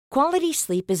Quality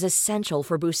sleep is essential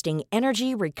for boosting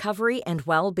energy, recovery, and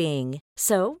well-being.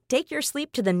 So, take your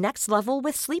sleep to the next level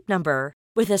with Sleep Number.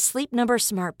 With a Sleep Number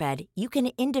smart bed, you can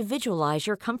individualize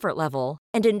your comfort level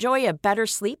and enjoy a better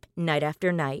sleep night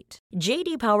after night.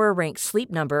 J.D. Power ranks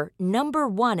Sleep Number number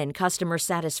 1 in customer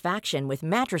satisfaction with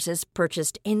mattresses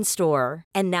purchased in-store.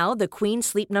 And now the Queen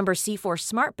Sleep Number C4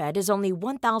 smart bed is only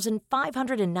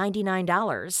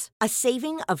 $1,599, a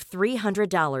saving of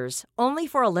 $300, only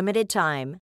for a limited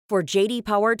time. For JD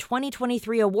Power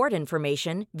 2023 award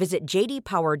information, visit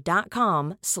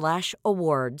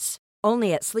jdpower.com/awards.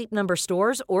 Only at Sleep Number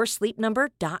stores or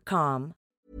sleepnumber.com.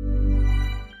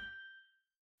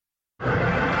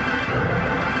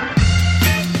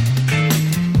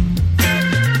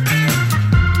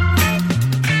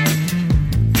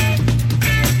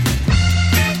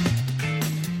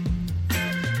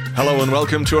 Hello and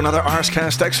welcome to another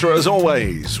Arsecast Extra as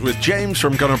always with James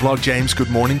from Gunnerblog. James, good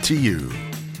morning to you.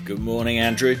 Good morning,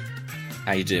 Andrew.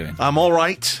 How you doing? I'm all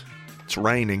right. It's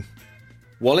raining.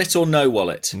 Wallet or no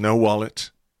wallet? No wallet.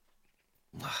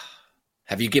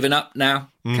 Have you given up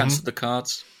now? Cancelled the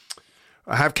cards?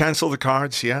 I have cancelled the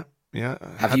cards, yeah.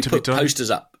 Have you put posters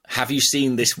up? Have you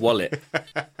seen this wallet?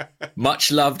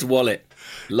 Much loved wallet.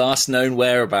 Last known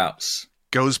whereabouts.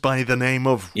 Goes by the name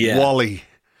of Wally.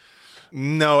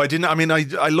 No, I didn't. I mean,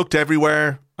 I looked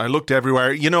everywhere.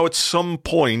 You know, at some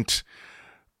point,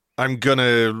 I'm going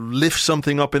to lift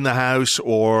something up in the house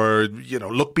or, you know,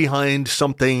 look behind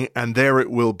something and there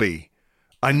it will be.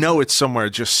 I know it's somewhere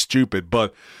just stupid,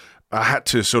 but I had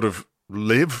to sort of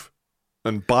live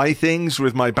and buy things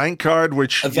with my bank card,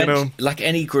 which, you know. Like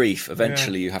any grief,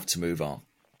 eventually you have to move on.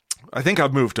 I think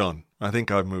I've moved on.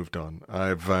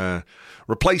 I've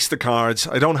replaced the cards.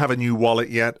 I don't have a new wallet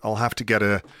yet. I'll have to get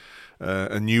a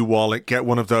new wallet, get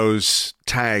one of those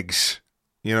tags.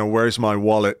 You know, where's my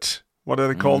wallet? What do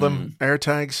they call them? Air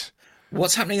tags?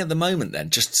 What's happening at the moment then?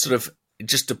 Just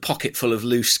a pocket full of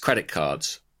loose credit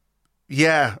cards?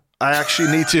 Yeah, I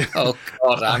actually need to. Oh,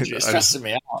 God, Andrew, it's stressing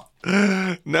me out.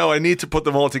 No, I need to put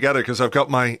them all together because I've got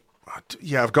one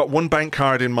bank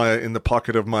card in the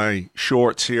pocket of my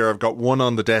shorts here. I've got one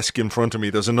on the desk in front of me.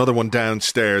 There's another one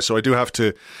downstairs. So I do have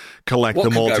to collect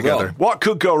them all together. Wrong? What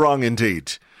could go wrong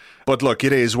indeed? But look,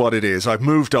 it is what it is. I've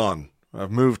moved on.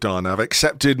 I've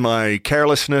accepted my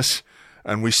carelessness.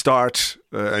 And we start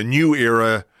a new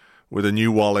era with a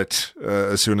new wallet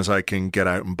as soon as I can get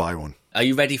out and buy one. Are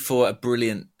you ready for a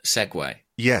brilliant segue?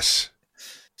 Yes.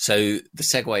 So the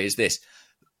segue is this.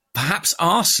 Perhaps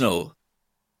Arsenal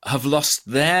have lost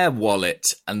their wallet,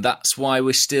 and that's why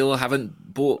we still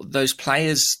haven't bought those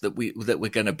players that we're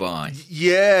going to buy.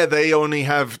 Yeah, they only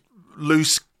have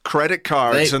loose credit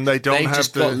cards, and they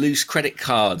just got loose credit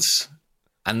cards,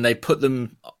 and they put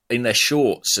them in their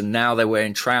shorts, and now they're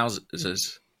wearing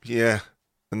trousers. Yeah,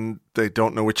 and they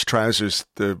don't know which trousers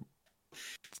the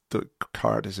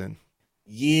card is in.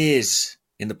 Years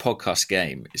in the podcast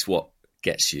game is what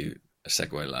gets you a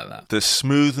segue like that. The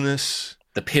smoothness.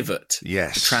 The pivot.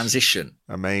 Yes. The transition.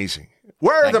 Amazing.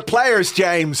 Where are the players,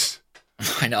 James?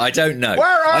 I know. I don't know.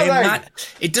 Where are they?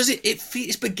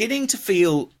 It's beginning to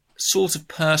feel sort of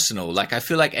personal. Like I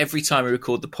feel like every time we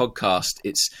record the podcast,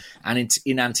 it's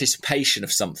in anticipation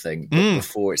of something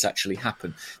before it's actually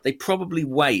happened. They probably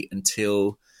wait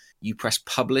until you press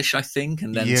publish, I think,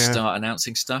 and then start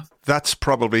announcing stuff. That's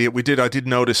probably it. I did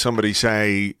notice somebody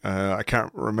say, I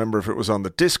can't remember if it was on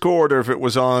the Discord or if it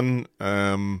was on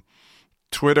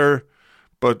Twitter,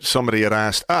 but somebody had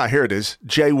asked, here it is,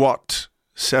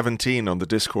 JWatt17 on the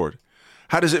Discord.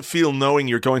 How does it feel knowing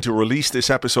you're going to release this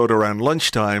episode around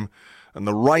lunchtime and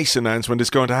the Rice announcement is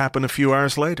going to happen a few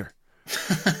hours later?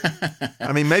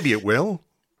 I mean, maybe it will.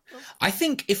 I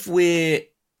think if we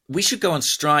should go on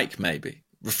strike, maybe.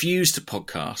 Refuse to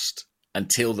podcast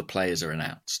until the players are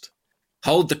announced.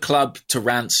 Hold the club to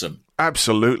ransom.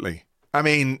 Absolutely. I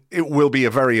mean, it will be a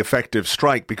very effective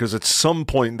strike because at some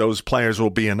point those players will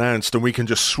be announced and we can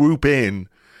just swoop in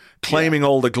claiming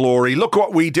all the glory. Look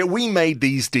what we did. We made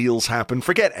these deals happen.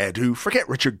 Forget Edu. Forget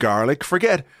Richard Garlick.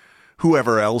 Forget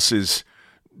whoever else is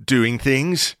doing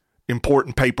things,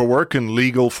 important paperwork and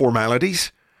legal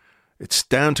formalities. It's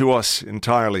down to us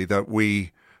entirely that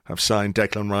we have signed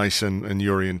Declan Rice and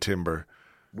Urian Timber.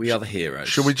 We are the heroes.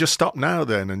 Should we just stop now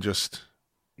then and just...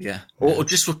 Yeah. Or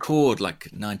just record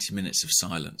like 90 minutes of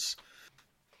silence.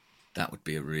 That would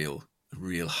be a real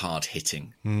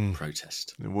hard-hitting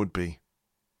protest. It would be.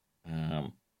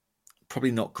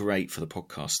 Probably not great for the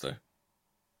podcast, though.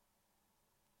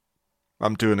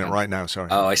 I'm doing it right now, sorry.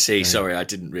 Oh, I see. Yeah. Sorry, I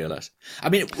didn't realise. I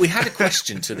mean, we had a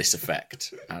question to this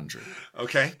effect, Andrew.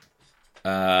 Okay.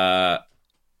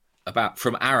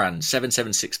 from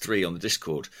Aran7763 on the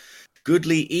Discord.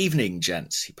 Goodly evening,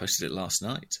 gents. He posted it last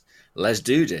night. Let's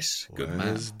do this. Good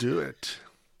man. Let's do it.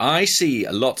 I see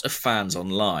a lot of fans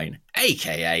online,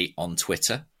 aka on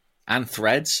Twitter and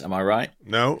Threads. Am I right?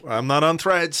 No, I'm not on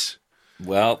Threads.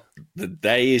 Well, the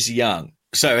day is young.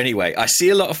 So anyway, I see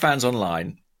a lot of fans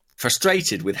online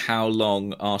frustrated with how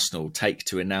long Arsenal take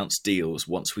to announce deals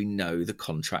once we know the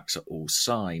contracts are all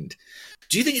signed.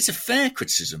 Do you think it's a fair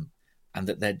criticism and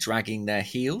that they're dragging their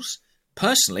heels?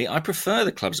 Personally, I prefer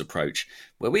the club's approach,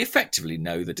 where we effectively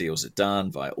know the deals are done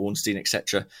via Ornstein,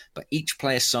 etc., but each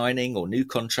player signing or new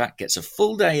contract gets a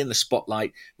full day in the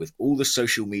spotlight with all the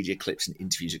social media clips and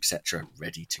interviews, etc.,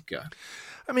 ready to go.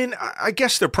 I mean, I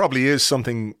guess there probably is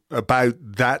something about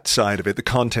that side of it, the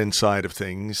content side of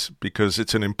things, because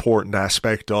it's an important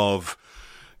aspect of,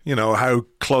 how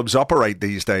clubs operate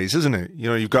these days, isn't it?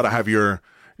 You've got to have your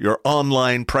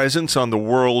online presence on the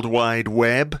World Wide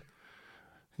Web,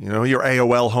 your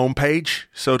AOL homepage,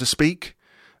 so to speak,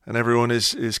 and everyone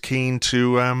is keen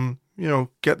to,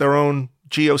 get their own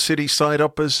GeoCity site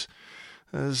up as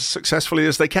successfully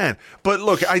as they can. But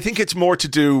look, I think it's more to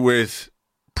do with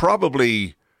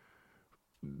probably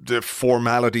the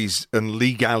formalities and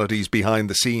legalities behind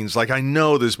the scenes. Like, I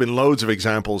know there's been loads of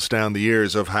examples down the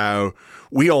years of how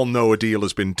we all know a deal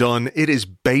has been done. It is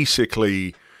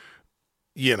basically,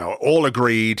 all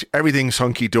agreed, everything's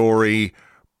hunky-dory,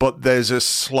 but there's a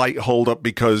slight hold-up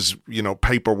because,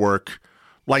 paperwork.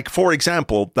 Like, for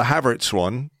example, the Havertz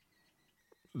one,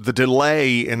 the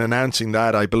delay in announcing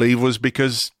that, I believe, was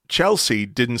because Chelsea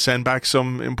didn't send back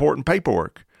some important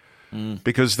paperwork.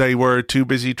 Because they were too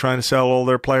busy trying to sell all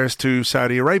their players to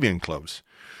Saudi Arabian clubs.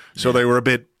 So they were a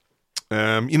bit,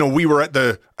 we were at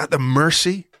the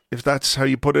mercy, if that's how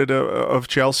you put it, of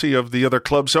Chelsea, of the other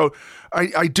clubs. So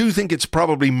I do think it's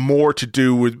probably more to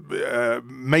do with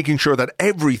making sure that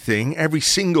every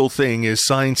single thing is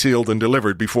signed, sealed and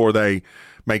delivered before they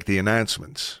make the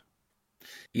announcements.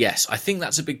 Yes, I think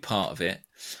that's a big part of it.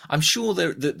 I'm sure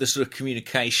the sort of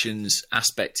communications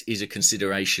aspect is a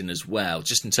consideration as well,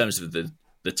 just in terms of the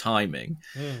timing,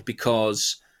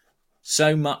 because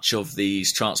so much of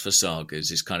these transfer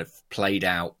sagas is kind of played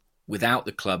out without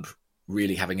the club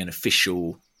really having an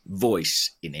official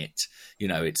voice in it.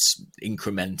 It's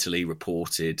incrementally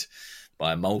reported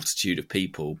by a multitude of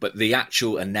people, but the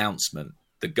actual announcement,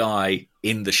 the guy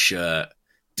in the shirt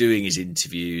doing his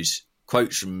interviews,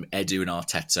 quotes from Edu and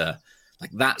Arteta,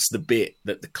 like that's the bit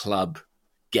that the club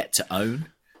get to own.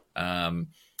 And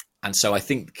so I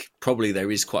think probably there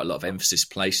is quite a lot of emphasis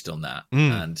placed on that.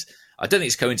 And I don't think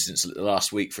it's coincidence that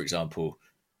last week, for example,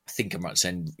 I think I'm right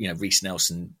saying, Reece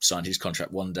Nelson signed his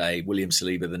contract one day, William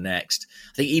Saliba the next.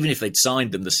 I think even if they'd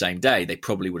signed them the same day, they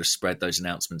probably would have spread those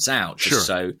announcements out. Just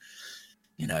so,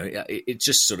 it's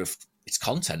just sort of, it's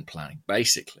content planning,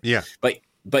 basically. Yeah.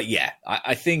 But yeah,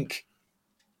 I think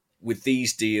with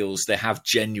these deals, there have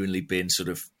genuinely been sort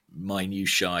of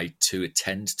minutiae to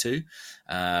attend to.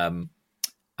 And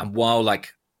while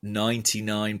like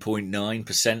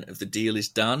 99.9% of the deal is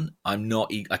done, I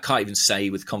can't even say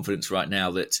with confidence right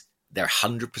now that they're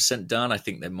 100% done. I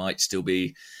think there might still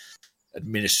be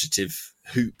administrative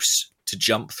hoops to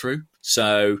jump through.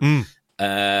 So,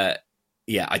 I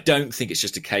don't think it's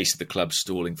just a case of the club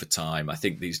stalling for time. I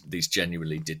think these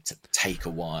genuinely did take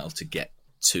a while to get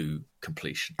to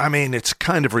completion. I mean, it's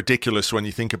kind of ridiculous when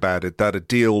you think about it that a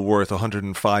deal worth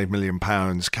 £105 million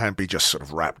can't be just sort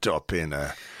of wrapped up in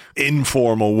a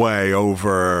informal way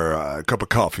over a cup of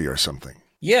coffee or something.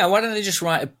 Yeah, why don't they just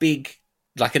write a big,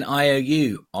 like an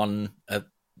IOU on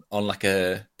like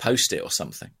a post-it or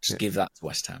something? Just give that to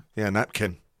West Ham. Yeah,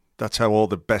 napkin. That's how all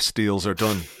the best deals are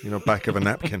done. Back of a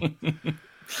napkin.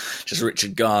 Just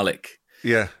Richard Garlick.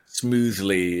 Yeah.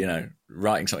 Smoothly,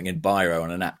 writing something in biro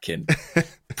on a napkin,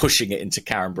 pushing it into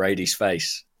Karen Brady's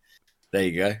face. There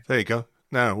you go.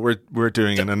 Now we're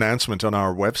doing an announcement on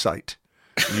our website.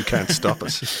 You can't stop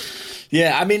us.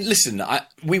 Yeah, I mean, listen,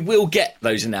 we will get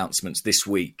those announcements this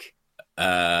week. Do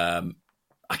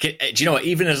you know what?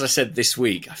 Even as I said this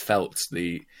week, I felt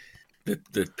the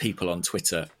people on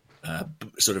Twitter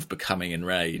sort of becoming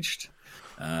enraged.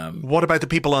 What about the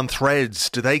people on Threads?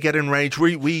 Do they get enraged?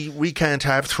 We can't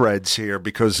have Threads here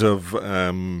because of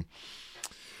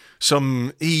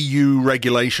some EU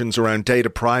regulations around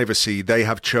data privacy. They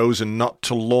have chosen not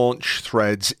to launch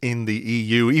Threads in the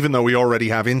EU, even though we already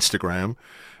have Instagram,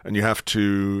 and you have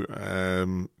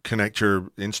to connect your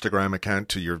Instagram account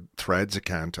to your Threads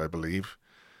account, I believe.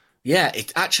 Yeah,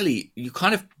 you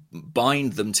kind of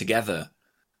bind them together.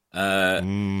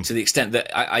 To the extent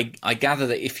that I gather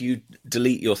that if you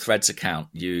delete your Threads account,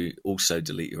 you also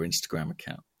delete your Instagram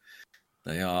account.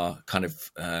 They are kind of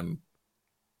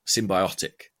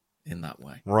symbiotic in that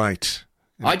way. Right.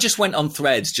 I just went on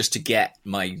Threads just to get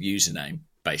my username,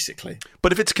 basically.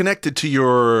 But if it's connected to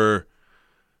your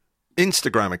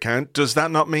Instagram account, does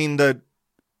that not mean that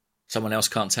someone else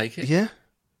can't take it? Yeah.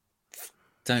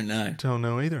 Don't know. Don't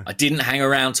know either. I didn't hang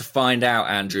around to find out,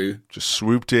 Andrew. Just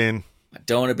swooped in. I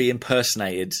don't want to be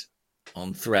impersonated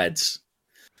on Threads.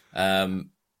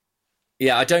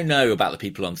 Yeah, I don't know about the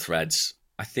people on Threads.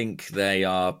 I think they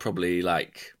are probably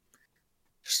like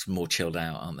just more chilled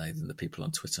out, aren't they, than the people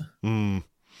on Twitter?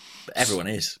 But everyone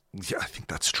is. Yeah, I think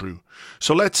that's true.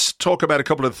 So let's talk about a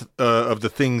couple of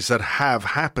the things that have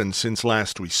happened since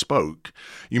last we spoke.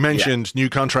 You mentioned new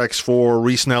contracts for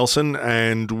Reece Nelson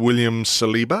and William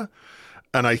Saliba,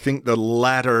 and I think the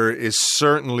latter is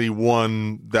certainly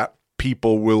one that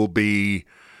people will be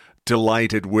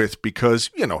delighted with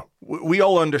because, you know, we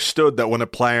all understood that when a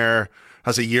player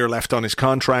has a year left on his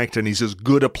contract and he's as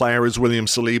good a player as William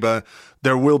Saliba,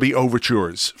 there will be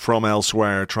overtures from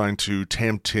elsewhere trying to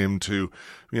tempt him to,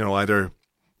 you know, either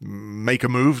make a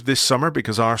move this summer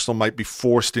because Arsenal might be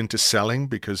forced into selling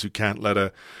because you can't let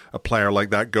a player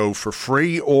like that go for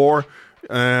free, or,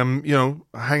 you know,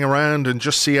 hang around and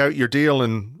just see out your deal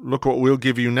and look what we'll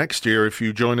give you next year if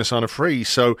you join us on a free.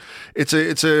 So it's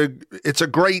a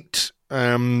great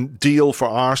deal for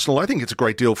Arsenal. I think it's a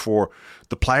great deal for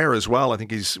the player as well. I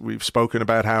think we've spoken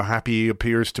about how happy he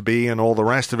appears to be and all the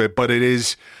rest of it, but it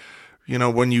is, you know,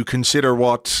 when you consider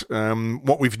what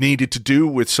we've needed to do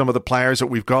with some of the players that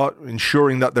we've got,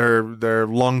 ensuring that their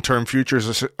long-term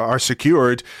futures are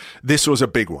secured, this was a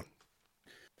big one.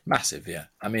 Massive, yeah.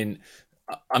 I mean,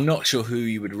 I'm not sure who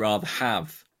you would rather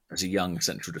have as a young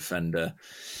central defender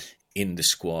in the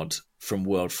squad from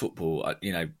world football.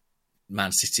 You know,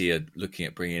 Man City are looking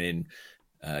at bringing in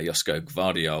Josko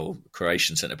Gvardiol,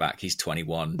 Croatian centre-back. He's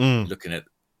 21, looking at,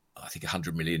 I think,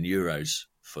 100 million euros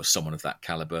for someone of that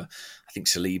calibre. I think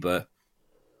Saliba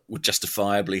would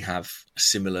justifiably have a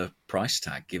similar price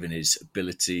tag, given his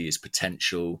ability, his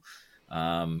potential.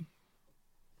 I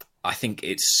think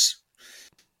it's,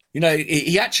 you know,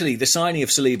 he actually, the signing of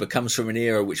Saliba comes from an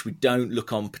era which we don't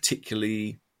look on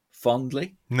particularly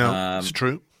fondly. No, it's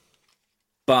true.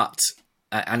 But,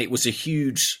 and it was a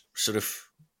huge sort of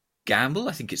gamble.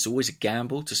 I think it's always a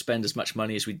gamble to spend as much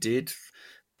money as we did,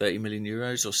 30 million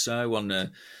euros or so on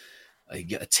a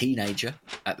teenager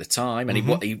at the time. And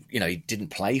he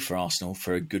didn't play for Arsenal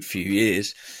for a good few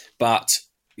years. But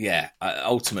yeah,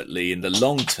 ultimately in the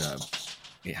long term,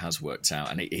 it has worked out.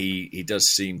 And he does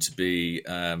seem to be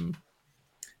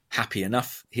happy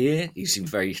enough here. He seemed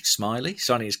very smiley,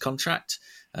 signing his contract.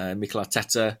 Mikel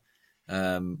Arteta,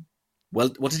 well,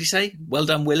 what did he say? Well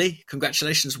done, Willie.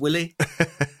 Congratulations, Willie.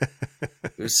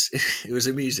 It was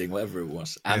amusing, whatever it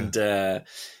was. And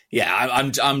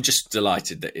I'm just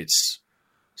delighted that it's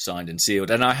signed and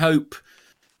sealed. And I hope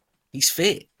he's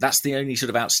fit. That's the only sort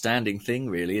of outstanding thing,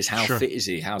 really, is how fit is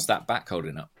he? How's that back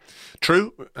holding up?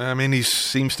 True. I mean, he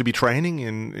seems to be training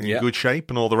in good shape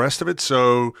and all the rest of it.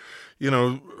 So, you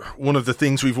know, one of the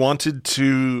things we've wanted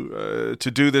to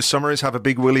do this summer is have a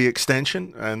big Willie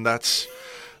extension, and that's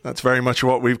very much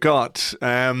what we've got.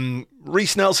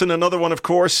 Reece Nelson, another one, of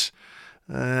course.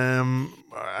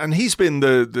 And he's been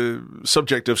the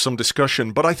subject of some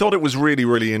discussion, but I thought it was really,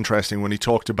 really interesting when he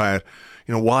talked about,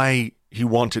 you know, why he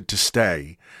wanted to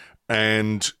stay.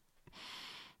 And,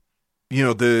 you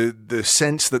know, the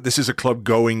sense that this is a club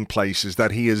going places,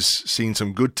 that he has seen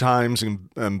some good times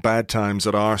and bad times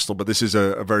at Arsenal, but this is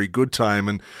a very good time.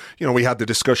 And, you know, we had the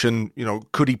discussion, you know,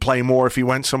 could he play more if he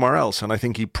went somewhere else? And I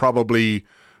think he probably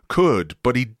could,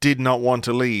 but he did not want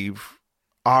to leave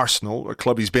Arsenal, a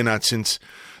club he's been at since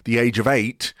the age of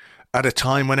 8, at a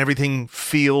time when everything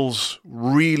feels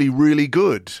really, really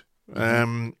good.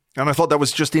 And I thought that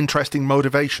was just interesting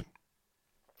motivation.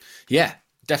 Yeah,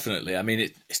 definitely. I mean,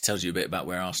 it tells you a bit about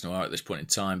where Arsenal are at this point in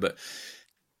time, but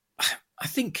I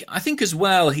think as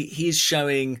well, he is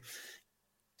showing.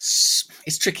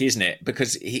 It's tricky, isn't it?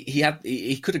 Because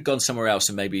he could have gone somewhere else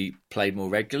and maybe played more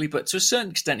regularly, but to a certain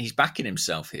extent, he's backing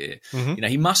himself here. Mm-hmm. You know,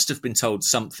 he must have been told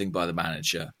something by the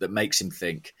manager that makes him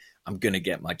think, I'm going to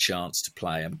get my chance to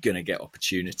play. I'm going to get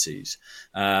opportunities.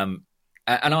 And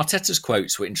Arteta's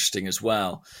quotes were interesting as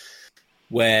well,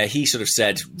 where he sort of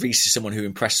said, Reece is someone who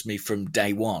impressed me from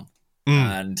day one.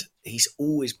 And he's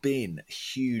always been a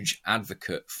huge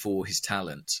advocate for his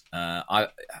talent. I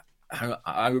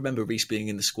remember Reece being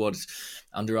in the squad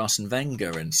under Arsene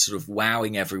Wenger and sort of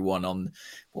wowing everyone on,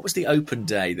 what was the open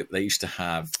day that they used to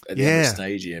have at the end of the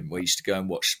stadium, where you used to go and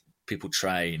watch people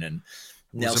train, and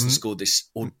Nelson scored this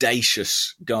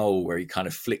audacious goal where he kind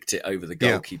of flicked it over the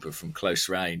goalkeeper from close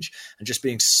range, and just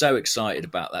being so excited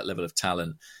about that level of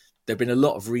talent. There have been a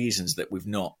lot of reasons that we've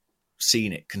not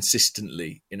seen it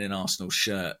consistently in an Arsenal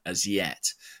shirt as yet.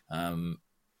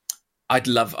 I'd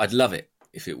love it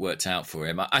if it worked out for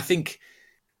him. I think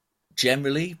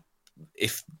generally,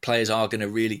 if players are going to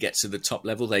really get to the top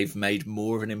level, they've made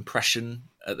more of an impression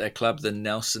at their club than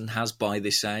Nelson has by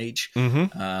this age.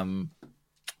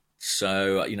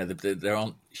 So, there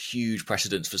aren't huge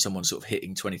precedents for someone sort of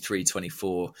hitting 23,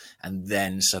 24 and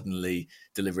then suddenly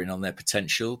delivering on their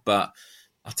potential. But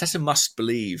Arteta must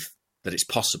believe that it's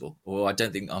possible, or I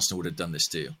don't think Arsenal would have done this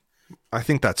deal. I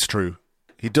think that's true.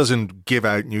 He doesn't give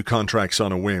out new contracts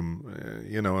on a whim,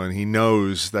 and he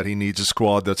knows that he needs a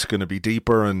squad that's going to be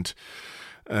deeper and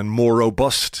more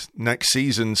robust next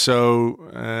season. So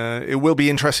it will be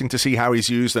interesting to see how he's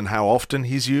used and how often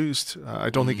he's used.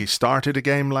 I don't think he started a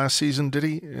game last season, did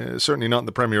he? Certainly not in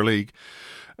the Premier League.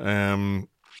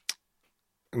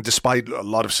 Despite a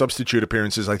lot of substitute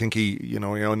appearances, I think he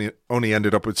only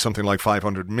ended up with something like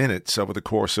 500 minutes over the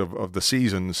course of the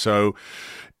season. So,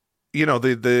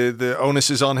 the onus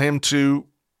is on him to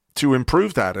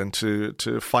improve that and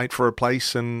to fight for a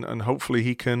place, and hopefully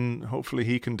he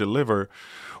can deliver.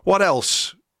 What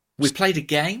else? We played a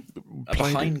game, a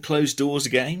behind closed doors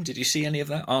game. Did you see any of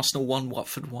that? Arsenal 1,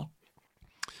 Watford 1.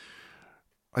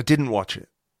 I didn't watch it.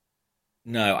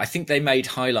 No, I think they made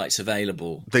highlights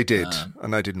available. They did,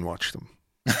 and I didn't watch them.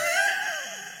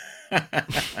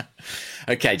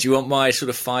 Okay, do you want my sort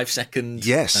of 5-second?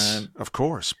 Yes, of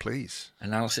course, please.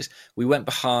 Analysis. We went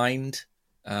behind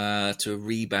to a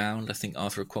rebound. I think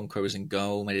Arthur Okonkwo was in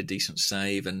goal, made a decent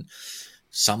save, and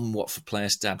some Watford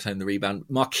players stabbed home the rebound.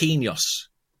 Marquinhos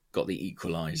got the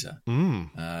equaliser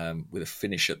with a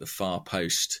finish at the far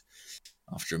post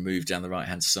after a move down the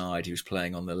right-hand side. He was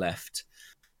playing on the left.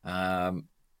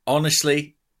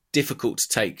 Honestly, difficult to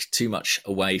take too much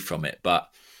away from it, but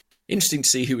interesting to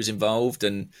see who was involved.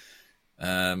 And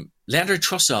Leandro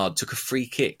Trossard took a free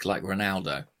kick like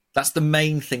Ronaldo. That's the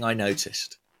main thing I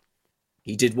noticed.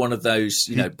 He did one of those,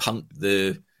 punt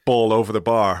the ball over the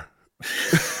bar.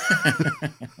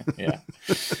 Yeah.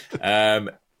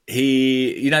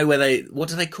 He, where what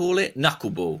do they call it?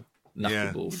 Knuckleball.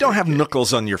 You don't have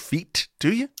knuckles on your feet,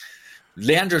 do you?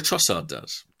 Leandro Trossard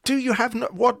does. Do you have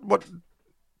what?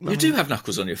 You do have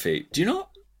knuckles on your feet, do you not?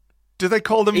 Do they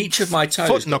call them each of my toes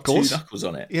foot knuckles? 2 knuckles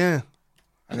on it. Yeah,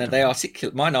 and then they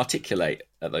articulate. Mine articulate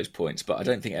at those points, but I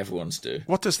don't think everyone's do.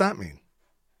 What does that mean?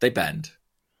 They bend.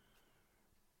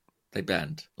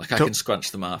 Like I can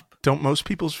scrunch them up. Don't most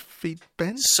people's feet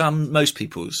bend? Most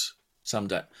people's. Some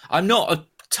don't. I'm not a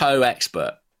toe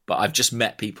expert, but I've just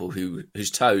met people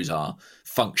whose toes are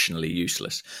functionally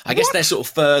useless. I guess they're sort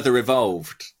of further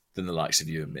evolved than the likes of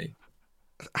you and me.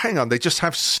 Hang on, they just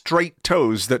have straight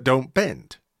toes that don't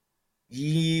bend?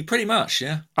 Pretty much,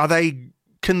 yeah.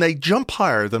 Can they jump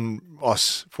higher than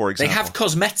us, for example? They have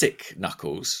cosmetic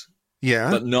knuckles,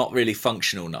 but not really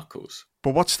functional knuckles.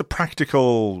 But what's the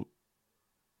practical...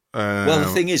 Well,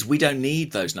 the thing is, we don't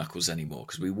need those knuckles anymore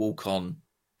because we walk on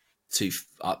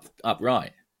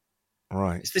upright.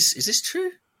 Right. Is this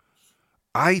true?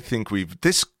 I think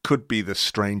this could be the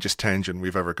strangest tangent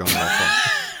we've ever gone off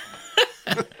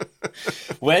on.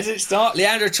 Where did it start?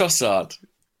 Leandro Trossard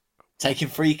taking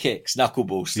free kicks,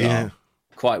 knuckleball style,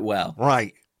 quite well.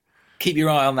 Right. Keep your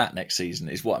eye on that next season,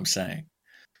 is what I'm saying.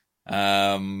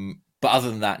 But other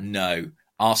than that, no.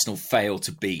 Arsenal fail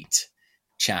to beat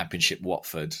Championship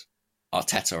Watford,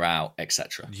 Arteta out,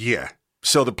 etc. Yeah.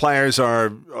 So the players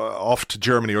are off to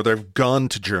Germany, or they've gone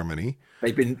to Germany.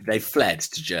 They've fled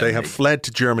to Germany. They have fled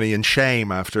to Germany in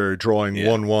shame after drawing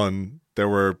 1-1. There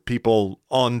were people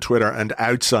on Twitter and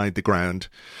outside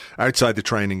the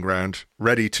training ground,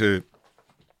 ready to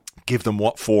give them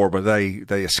what for, but they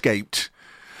escaped.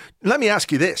 Let me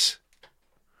ask you this.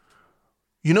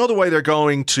 You know the way they're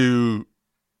going to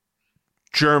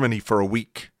Germany for a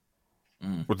week,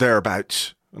 or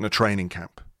thereabouts, in a training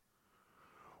camp.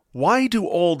 Why do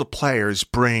all the players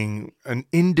bring an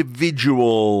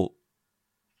individual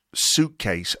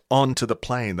suitcase onto the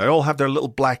plane? They all have their little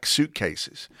black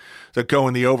suitcases that go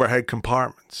in the overhead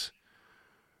compartments.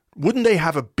 Wouldn't they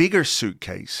have a bigger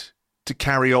suitcase to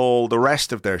carry all the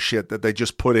rest of their shit that they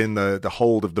just put in the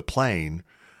hold of the plane?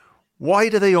 Why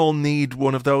do they all need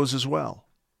one of those as well?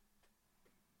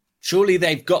 Surely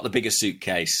they've got the bigger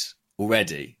suitcase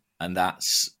already, and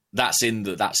that's in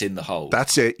the hold.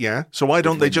 That's it, yeah. So why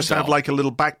don't they just have like a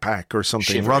little backpack or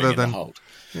something Shivering rather in than the hold?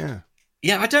 Yeah.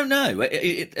 Yeah, I don't know.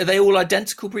 Are they all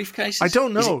identical briefcases? I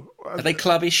don't know. Are they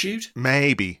club issued?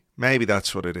 Maybe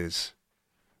that's what it is.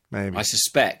 Maybe. I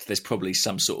suspect there's probably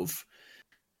some sort of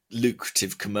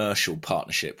lucrative commercial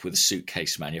partnership with a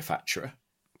suitcase manufacturer.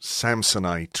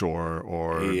 Samsonite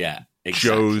or Yeah, exactly.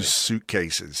 Joe's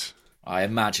Suitcases. I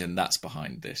imagine that's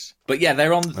behind this. But yeah, they've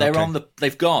gone. They're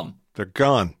gone.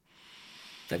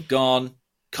 They've gone.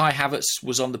 Kai Havertz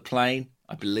was on the plane,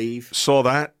 I believe. Saw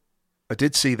that. I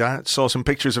did see that. Saw some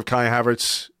pictures of Kai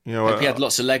Havertz. Hope he had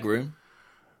lots of leg room.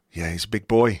 Yeah, he's a big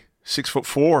boy.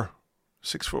 6'4".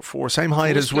 6'4". Same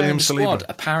height as William Saliba. Squad,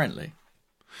 apparently.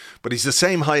 But he's the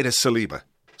same height as Saliba.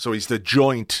 So he's the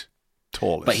joint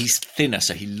tallest. But he's thinner,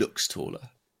 so he looks taller.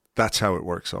 That's how it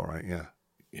works, all right, yeah.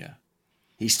 Yeah.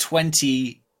 He's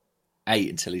 28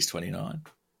 until he's 29.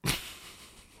 He's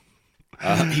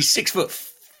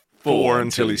 6'4"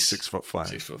 until he's 6'5".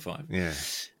 6'5".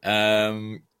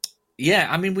 Yeah. Yeah,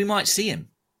 I mean, we might see him,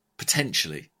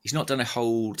 potentially. He's not done a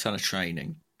whole ton of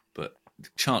training, but the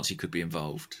chance he could be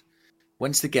involved.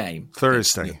 When's the game?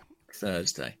 Thursday.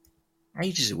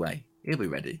 Ages away. He'll be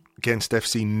ready. Against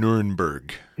FC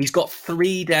Nuremberg. He's got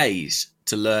 3 days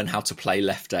to learn how to play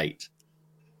left 8.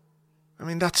 I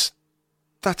mean, that's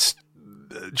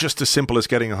just as simple as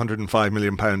getting a £105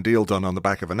 million deal done on the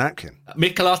back of a napkin.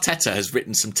 Mikel Arteta has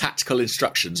written some tactical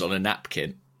instructions on a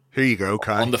napkin. Here you go,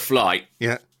 Kai. On the flight.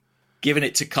 Yeah. Giving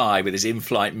it to Kai with his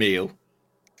in-flight meal.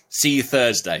 See you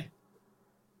Thursday.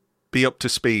 Be up to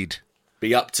speed.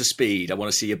 Be up to speed. I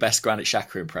want to see your best Granit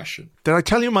Xhaka impression. Did I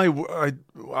tell you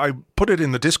I put it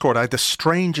in the Discord. I had the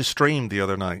strangest dream the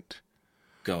other night.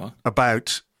 Go on.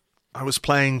 About I was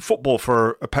playing football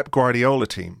for a Pep Guardiola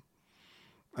team.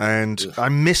 And I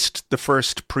missed the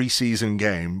first preseason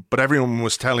game, but everyone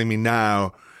was telling me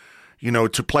now,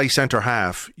 to play centre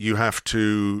half, you have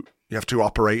to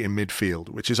operate in midfield,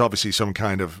 which is obviously some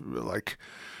kind of like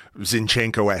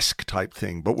Zinchenko-esque type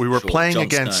thing. But we were playing John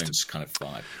against Stones kind of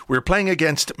vibe. We were playing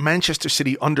against Manchester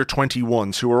City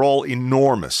under-21s who are all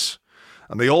enormous,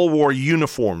 and they all wore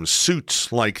uniforms,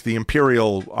 suits like the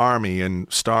Imperial Army in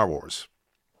Star Wars.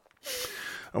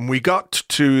 And we got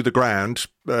to the ground.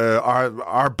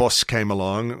 Our bus came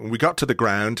along. And we got to the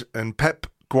ground, and Pep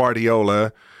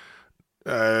Guardiola,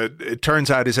 it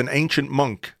turns out, is an ancient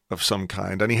monk of some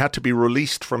kind, and he had to be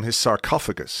released from his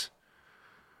sarcophagus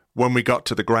when we got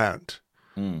to the ground.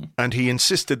 And he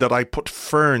insisted that I put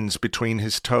ferns between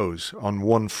his toes on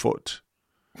one foot.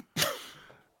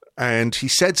 And he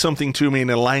said something to me in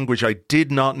a language I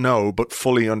did not know but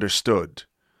fully understood.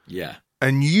 Yeah.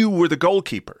 And you were the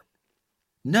goalkeeper.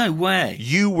 No way.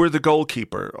 You were the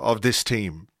goalkeeper of this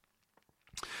team.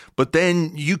 But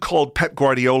then you called Pep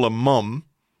Guardiola mum,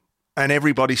 and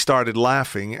everybody started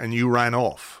laughing, and you ran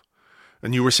off.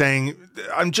 And you were saying,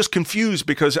 I'm just confused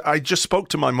because I just spoke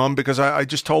to my mum because I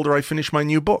just told her I finished my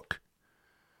new book.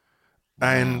 Wow.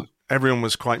 And everyone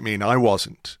was quite mean. I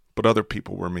wasn't, but other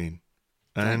people were mean.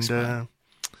 And yeah,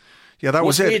 that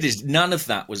was it. What's weird is none of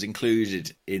that was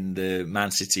included in the Man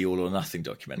City All or Nothing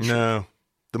documentary. No.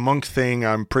 The monk thing,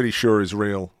 I'm pretty sure, is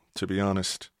real, to be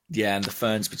honest. Yeah, and the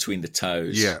ferns between the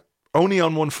toes. Yeah. Only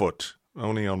on one foot.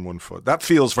 Only on one foot. That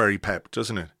feels very Pep,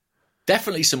 doesn't it?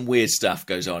 Definitely some weird stuff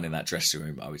goes on in that dressing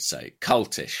room, I would say.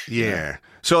 Cultish. Yeah.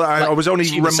 So I was only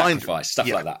reminded. Stuff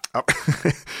like that.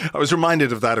 I was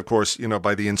reminded of that, of course,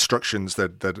 by the instructions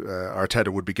that Arteta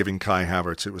would be giving Kai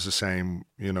Havertz. It was the same,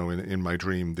 in my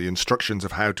dream, the instructions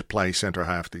of how to play centre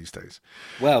half these days.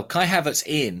 Well, Kai Havertz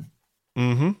in.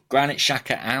 Mm-hmm. Granit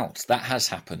Xhaka out. That has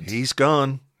happened. He's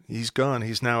gone.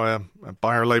 He's now a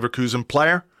Bayer Leverkusen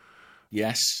player.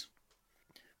 Yes.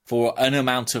 For an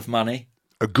amount of money.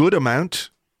 A good amount,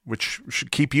 which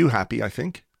should keep you happy, I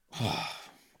think.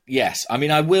 Yes. I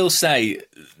mean, I will say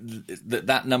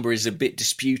that number is a bit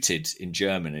disputed in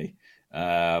Germany.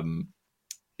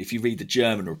 If you read the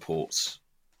German reports,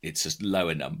 it's a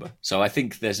lower number. So I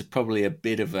think there's probably a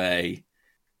bit of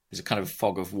there's a kind of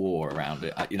fog of war around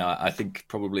it. I think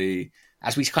probably,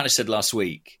 as we kind of said last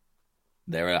week,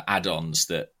 there are add-ons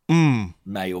that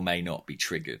may or may not be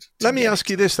triggered. Let me ask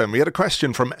you this then. We had a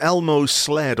question from Elmo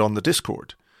Sled on the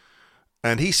Discord.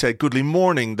 And he said, "Goodly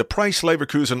morning. The price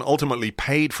Leverkusen ultimately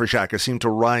paid for Xhaka seemed to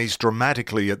rise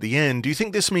dramatically at the end. Do you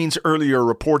think this means earlier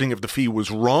reporting of the fee was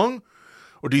wrong?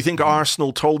 Or do you think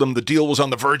Arsenal told them the deal was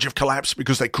on the verge of collapse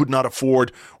because they could not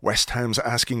afford West Ham's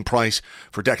asking price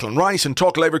for Declan Rice and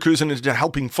talk Leverkusen into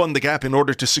helping fund the gap in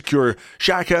order to secure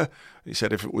Xhaka?" He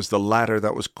said if it was the latter,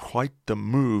 that was quite the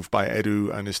move by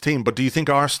Edu and his team. But do you think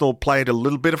Arsenal played a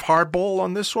little bit of hardball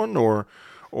on this one?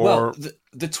 Well,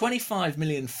 the 25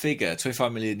 million figure,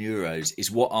 25 million euros, is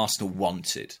what Arsenal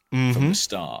wanted from the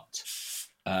start.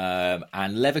 And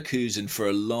Leverkusen, for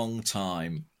a long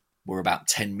time, were about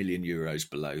 10 million euros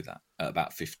below that, at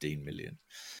about 15 million.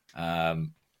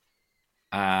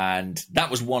 And that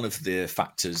was one of the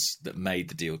factors that made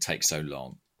the deal take so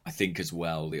long. I think as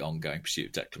well, the ongoing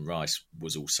pursuit of Declan Rice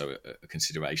was also a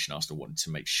consideration. Arsenal wanted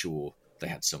to make sure they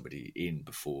had somebody in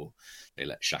before they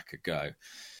let Xhaka go.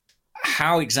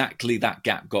 How exactly that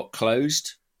gap got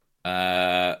closed,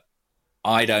 I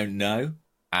don't know.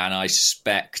 And I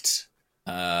suspect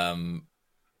there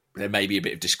may be a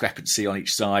bit of discrepancy on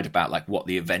each side about like what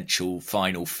the eventual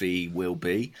final fee will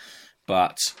be.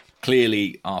 But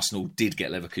clearly, Arsenal did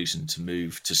get Leverkusen to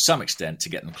move to some extent to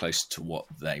get them closer to what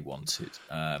they wanted.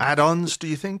 Add-ons, do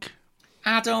you think?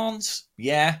 Add-ons?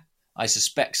 Yeah, I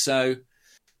suspect so.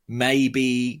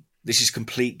 Maybe this is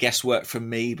complete guesswork from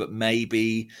me, but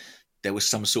maybe there was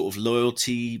some sort of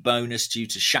loyalty bonus due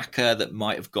to Xhaka that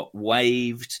might have got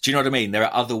waived. Do you know what I mean? There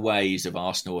are other ways of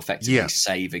Arsenal effectively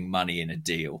saving money in a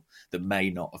deal that may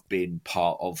not have been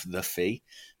part of the fee.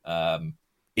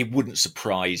 It wouldn't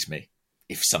surprise me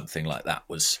if something like that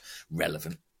was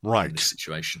relevant in this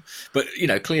situation. But,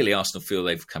 clearly Arsenal feel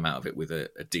they've come out of it with a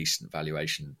decent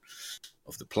valuation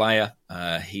of the player.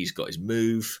 He's got his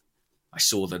move. I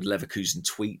saw the Leverkusen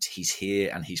tweet, he's here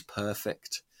and he's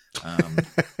perfect.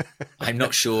 I'm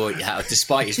not sure,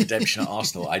 despite his redemption at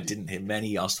Arsenal, I didn't hear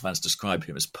many Arsenal fans describe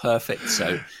him as perfect.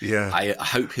 So I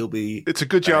hope he'll be It's a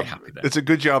good job. Happy there. It's a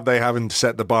good job they haven't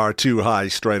set the bar too high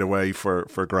straight away for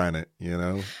Granit,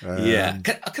 Can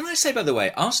I say, by the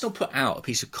way, Arsenal put out a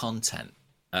piece of content.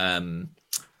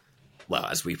 Well,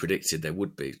 as we predicted, there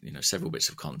would be, several bits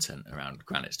of content around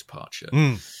Granit's departure.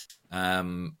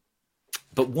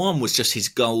 But one was just his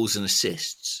goals and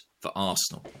assists for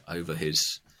Arsenal over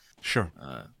his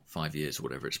 5 years, or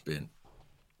whatever it's been.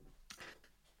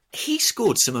 He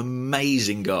scored some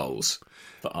amazing goals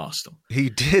for Arsenal. He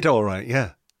did all right,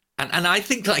 yeah. And I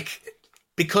think,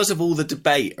 because of all the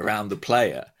debate around the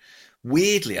player,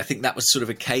 weirdly, I think that was sort of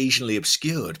occasionally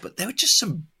obscured, but there were just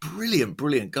some brilliant,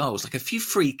 brilliant goals, like a few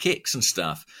free kicks and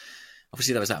stuff.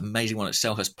 Obviously, there was that amazing one at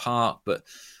Selhurst Park, but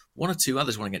one or two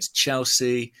others, one against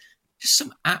Chelsea. Just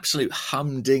some absolute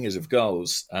humdingers of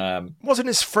goals. Wasn't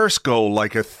his first goal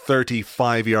like a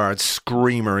 35-yard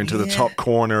screamer into the top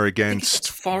corner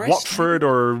against Watford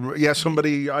or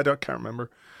somebody? Can't remember.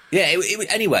 Yeah,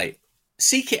 anyway,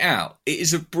 seek it out. It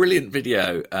is a brilliant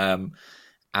video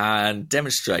and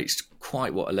demonstrates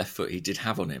quite what a left foot he did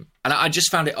have on him. And I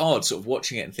just found it odd sort of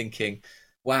watching it and thinking,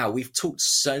 wow, we've talked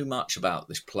so much about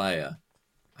this player,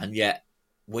 and yet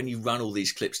when you run all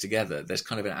these clips together, there's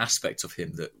kind of an aspect of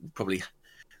him that probably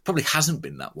hasn't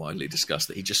been that widely discussed,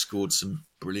 that he just scored some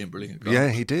brilliant goals. Yeah,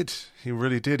 he did. He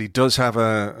really did. He does have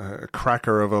a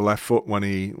cracker of a left foot when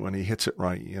he hits it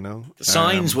right, The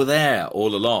signs were there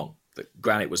all along that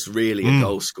Granit was really a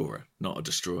goal scorer, not a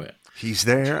destroyer. He's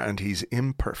there and he's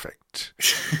imperfect.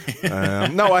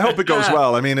 No, I hope it goes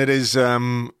well. I mean, it is,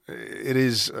 we've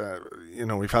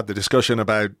had the discussion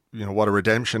about, what a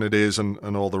redemption it is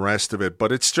and all the rest of it,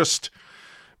 but it's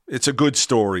a good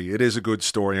story. It is a good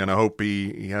story, and I hope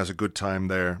he has a good time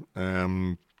there.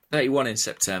 31 in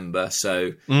September,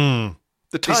 so the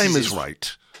time is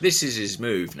right. This is his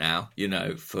move now,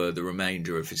 for the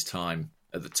remainder of his time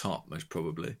at the top, most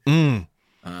probably.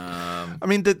 I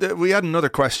mean, we had another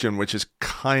question which is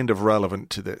kind of relevant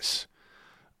to this.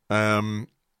 Rian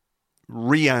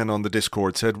on the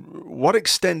Discord said, what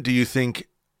extent do you think,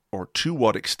 or to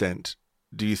what extent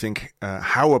do you think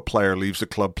how a player leaves the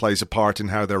club plays a part in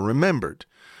how they're remembered?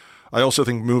 I also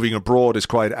think moving abroad is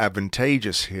quite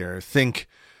advantageous here. Think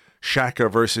Xhaka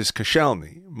versus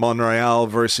Koscielny, Monreal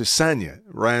versus Sanya,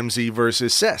 Ramsey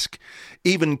versus Cesc.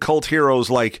 Even cult heroes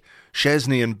like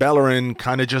Szczesny and Bellerin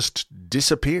kind of just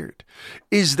disappeared.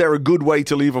 Is there a good way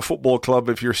to leave a football club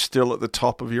if you're still at the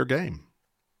top of your game?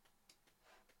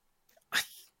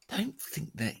 I don't think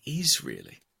there is,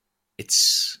 really.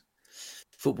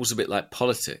 Football's a bit like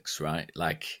politics, right?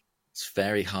 Like, it's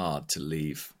very hard to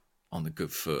leave on the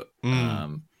good foot.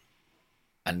 And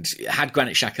had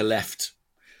Granit Xhaka left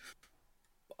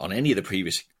on any of the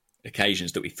previous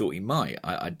occasions that we thought he might,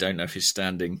 I don't know if his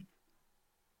standing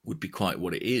would be quite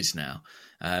what it is now.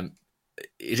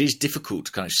 It is difficult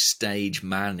to kind of stage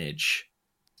manage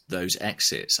those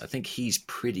exits. I think he's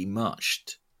pretty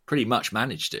much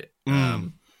managed it.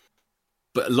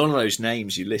 But a lot of those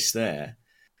names you list there,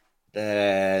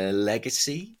 their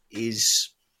legacy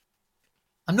is,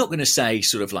 I'm not going to say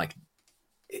sort of like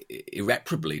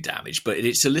irreparably damaged, but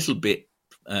it's a little bit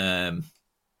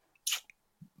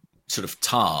sort of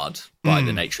tarred by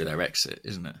the nature of their exit,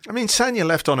 isn't it? I mean, Sanya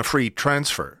left on a free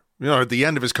transfer. At the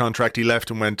end of his contract, he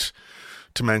left and went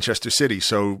to Manchester City.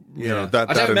 So, that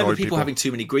I don't remember annoyed people having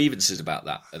too many grievances about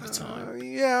that at the time.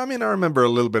 I mean, I remember a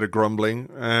little bit of grumbling.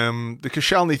 The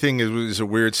Koscielny thing is a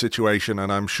weird situation,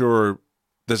 and I'm sure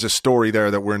there's a story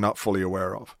there that we're not fully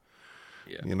aware of.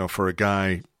 Yeah. You know, for a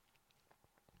guy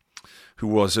who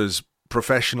was as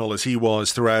professional as he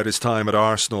was throughout his time at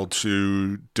Arsenal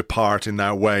to depart in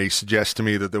that way suggests to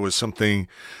me that there was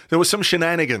some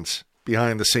shenanigans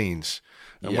behind the scenes.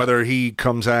 And whether he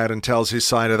comes out and tells his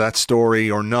side of that story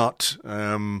or not,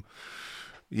 we'll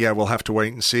have to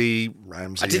wait and see.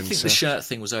 Ramsey, I did think the shirt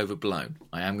thing was overblown.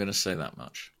 I am going to say that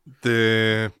much.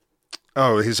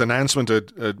 His announcement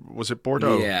was it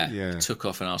Bordeaux? Yeah. He took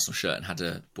off an Arsenal shirt and had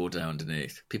a Bordeaux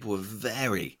underneath. People were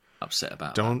very upset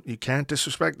about that. You can't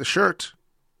disrespect the shirt.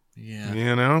 Yeah.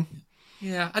 You know?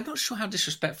 Yeah, I'm not sure how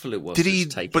disrespectful it was Did to he?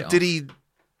 take But it did off. he?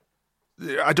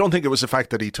 I don't think it was the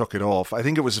fact that he took it off. I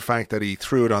think it was the fact that he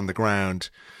threw it on the ground,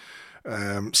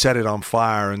 set it on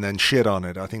fire, and then shit on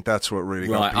it. I think that's what really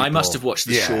got Right, people. I must have watched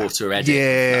the shorter edit.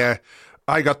 Yeah,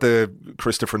 I got the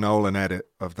Christopher Nolan edit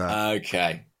of that.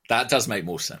 Okay, that does make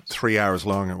more sense. 3 hours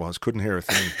long it was. Couldn't hear a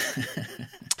thing.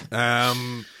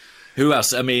 Who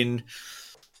else? I mean,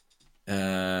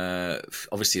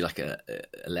 obviously, like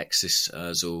Alexis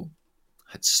Ozil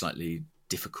had slightly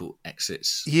difficult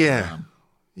exits. Yeah.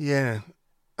 Yeah.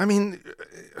 I mean,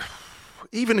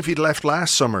 even if he'd left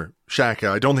last summer, Xhaka,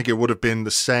 I don't think it would have been the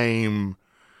same.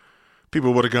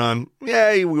 People would have gone,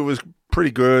 yeah, he was pretty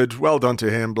good. Well done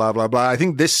to him, blah, blah, blah. I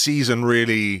think this season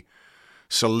really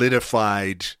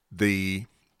solidified the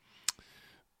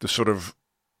sort of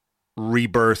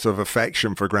rebirth of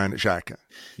affection for Granit Xhaka.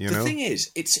 The thing is,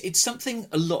 it's something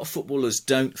a lot of footballers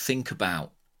don't think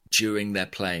about during their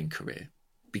playing career,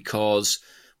 because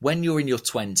when you're in your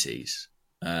 20s,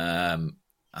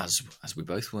 as we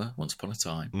both were once upon a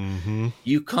time,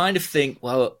 you kind of think,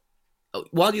 well,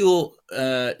 while you're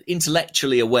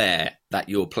intellectually aware that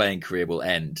your playing career will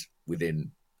end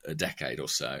within a decade or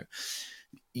so,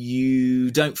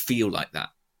 you don't feel like that.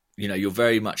 You know, you're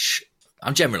very much,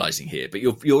 I'm generalizing here, but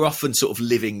you're often sort of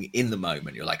living in the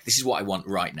moment. You're like, this is what I want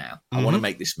right now. I want to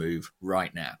make this move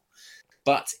right now.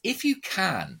 But if you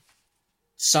can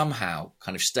somehow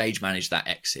kind of stage manage that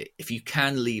exit, if you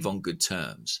can leave on good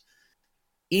terms,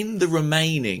 in the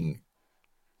remaining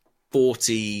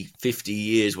 40, 50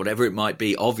 years, whatever it might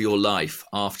be, of your life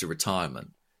after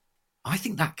retirement, I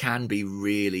think that can be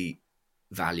really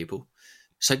valuable.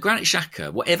 So Granit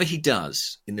Xhaka, whatever he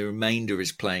does in the remainder of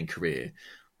his playing career,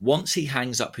 once he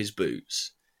hangs up his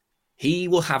boots, he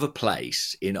will have a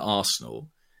place in Arsenal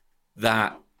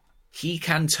that he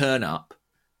can turn up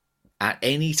at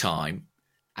any time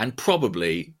and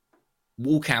probably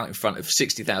walk out in front of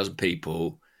 60,000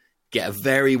 people, get a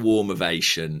very warm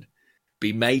ovation,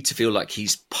 be made to feel like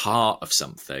he's part of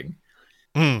something.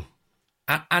 And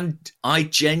I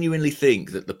genuinely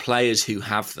think that the players who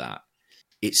have that,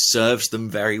 it serves them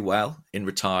very well in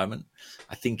retirement.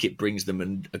 I think it brings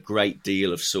them a great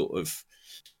deal of sort of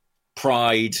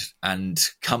pride and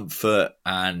comfort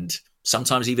and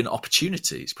sometimes even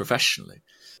opportunities professionally.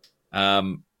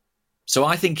 So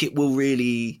I think it will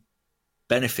really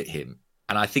benefit him.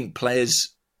 And I think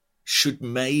players should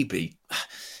maybe,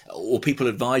 or people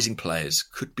advising players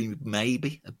could be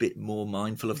maybe a bit more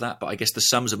mindful of that. But I guess the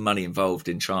sums of money involved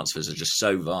in transfers are just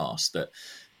so vast that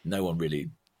no one really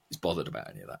is bothered about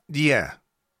any of that. Yeah.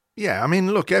 Yeah. I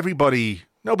mean, look,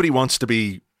 nobody wants to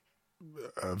be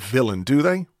a villain, do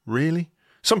they? Really?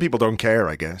 Some people don't care,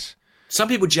 I guess. Some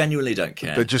people genuinely don't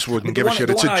care. They just wouldn't give a shit.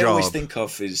 It's a job. The one I always think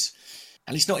of is,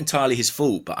 and it's not entirely his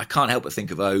fault, but I can't help but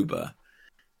think of Oba,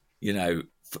 you know,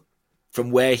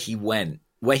 from where he went,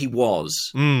 where he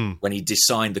was when he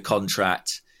signed the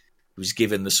contract. He was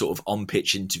given the sort of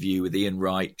on-pitch interview with Ian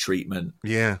Wright treatment.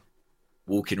 Yeah.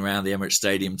 Walking around the Emirates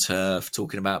Stadium turf,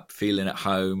 talking about feeling at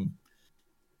home.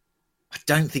 I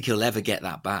don't think he'll ever get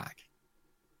that back.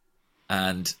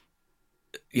 And,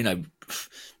 you know,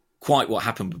 quite what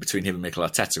happened between him and Mikel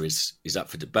Arteta is up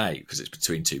for debate because it's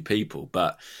between two people.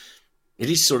 But it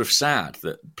is sort of sad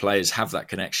that players have that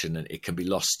connection and it can be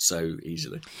lost so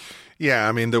easily. Yeah,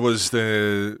 I mean, there was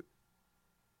the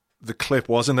clip,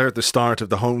 wasn't there, at the start of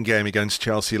the home game against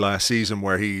Chelsea last season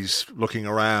where he's looking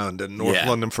around and North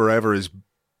London Forever is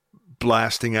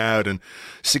blasting out and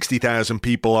 60,000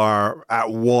 people are at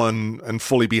one and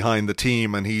fully behind the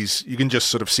team, and you can just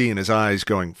sort of see in his eyes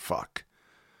going, fuck.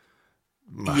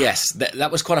 Yes,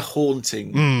 that was quite a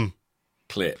haunting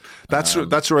clip. That's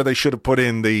where they should have put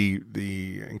in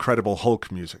the Incredible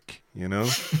Hulk music, you know?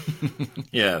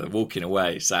 Yeah, walking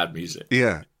away, sad music.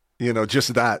 Yeah, you know,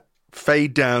 just that.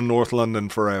 Fade down North London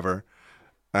Forever.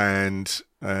 And,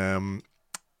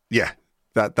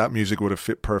 that music would have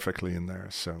fit perfectly in there.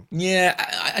 So yeah,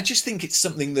 I just think it's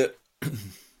something that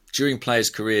during players'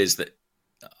 careers that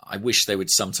I wish they would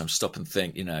sometimes stop and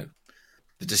think, you know,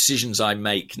 the decisions I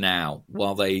make now,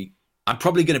 I'm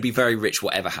probably going to be very rich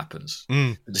whatever happens.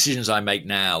 The decisions I make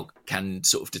now can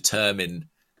sort of determine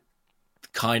the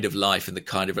kind of life and the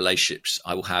kind of relationships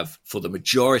I will have for the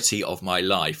majority of my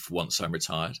life once I'm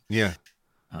retired. Yeah.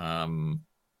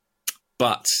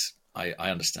 But I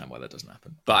understand why that doesn't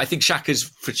happen. But I think Xhaka's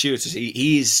fortuitous.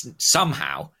 He is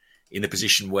somehow in the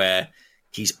position where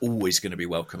he's always going to be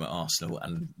welcome at Arsenal.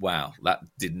 And wow, that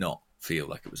did not feel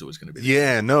like it was always going to be.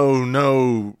 Yeah,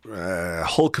 no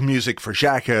Hulk music for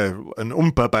Xhaka, an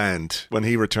Oompa band when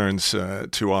he returns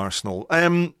to Arsenal.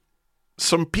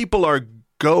 Some people are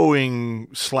going/gone.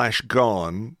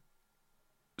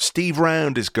 Steve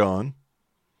Round is gone.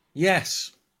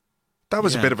 Yes. That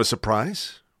was a bit of a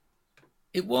surprise.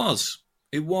 It was.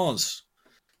 He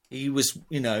was,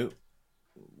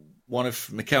 one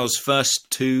of Mikel's first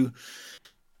two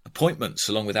appointments,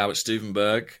 along with Albert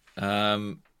Stuvenberg.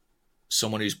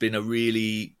 Someone who's been a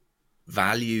really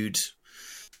valued,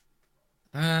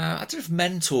 I don't know if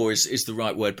mentor is the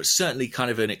right word, but certainly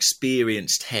kind of an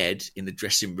experienced head in the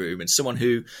dressing room, and someone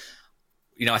who,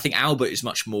 I think Albert is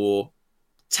much more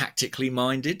tactically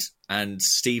minded, and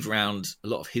Steve Round, a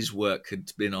lot of his work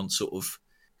had been on sort of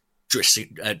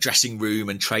dressing room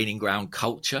and training ground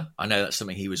culture. I know that's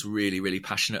something he was really, really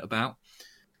passionate about,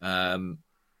 and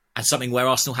something where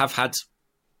Arsenal have had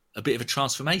a bit of a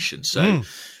transformation. So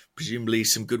presumably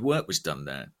some good work was done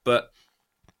there. But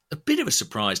a bit of a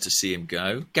surprise to see him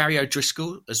go. Gary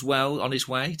O'Driscoll as well on his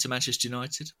way to Manchester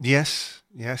United. Yes.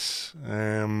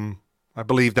 I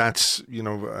believe that's,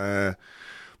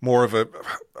 more of a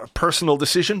personal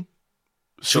decision.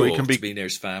 So he can be near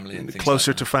his family and things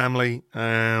closer like to family.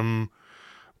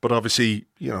 But obviously,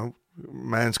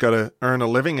 man's got to earn a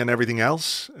living and everything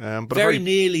else. But very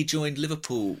nearly joined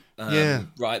Liverpool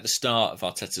right at the start of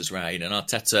Arteta's reign. And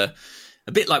Arteta,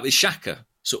 a bit like with Xhaka,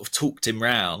 sort of talked him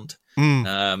round.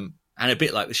 And a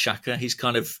bit like with Xhaka, he's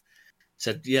kind of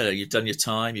said, you've done your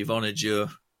time, you've honoured your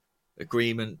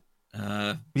agreement.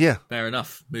 Fair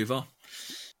enough, move on.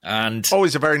 And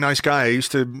always a very nice guy. I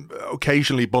used to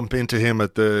occasionally bump into him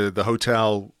at the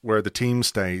hotel where the team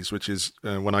stays, which is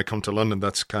when I come to London,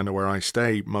 that's kind of where I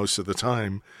stay most of the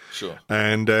time. Sure.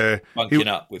 And bunking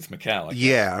up with Mikel.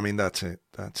 Yeah, I mean that's it.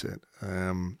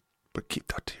 But keep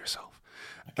that to yourself.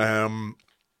 Okay.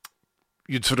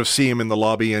 You'd sort of see him in the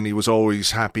lobby, and he was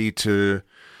always happy to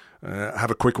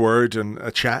have a quick word and a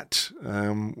chat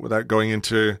without going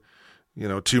into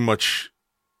too much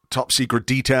top secret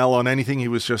detail on anything. He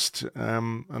was just a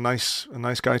nice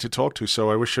guy to talk to. So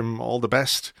I wish him all the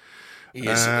best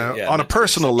on a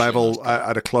personal level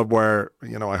at a club where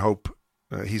I hope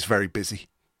he's very busy.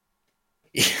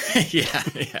 Yeah.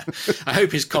 I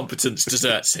hope his competence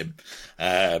deserts him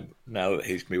now that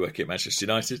he's going to be working at Manchester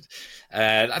United.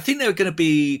 I think there are going to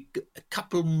be a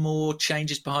couple more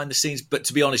changes behind the scenes, but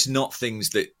to be honest, not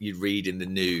things that you'd read in the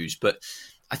news. But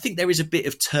I think there is a bit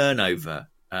of turnover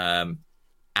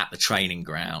at the training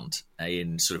ground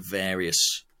in sort of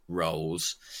various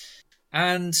roles.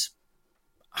 And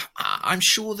I'm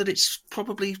sure that it's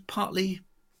probably partly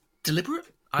deliberate.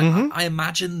 I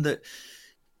imagine that,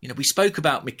 we spoke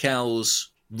about Mikel's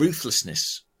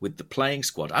ruthlessness with the playing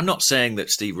squad. I'm not saying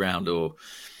that Steve Round or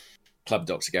Club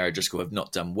Dr. Gary Driscoll have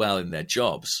not done well in their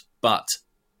jobs, but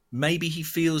maybe he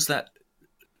feels that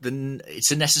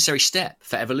it's a necessary step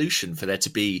for evolution, for there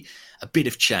to be a bit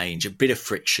of change, a bit of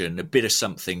friction, a bit of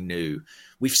something new.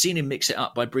 We've seen him mix it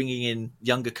up by bringing in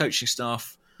younger coaching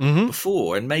staff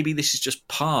before, and maybe this is just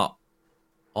part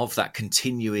of that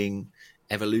continuing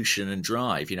evolution and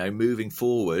drive. Moving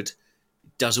forward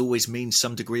does always mean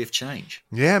some degree of change.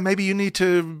 Yeah, maybe you need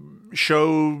to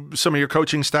show some of your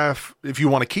coaching staff, if you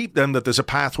want to keep them, that there's a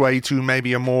pathway to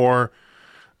maybe a more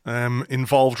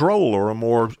involved role or a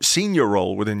more senior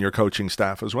role within your coaching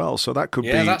staff as well. So that could be...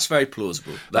 Yeah, that's very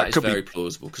plausible. That is very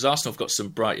plausible, because Arsenal have got some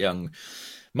bright young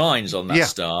minds on that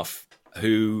staff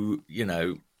who,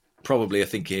 probably are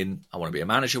thinking, I want to be a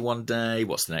manager one day.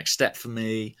 What's the next step for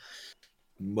me?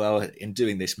 Well, in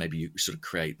doing this, maybe you sort of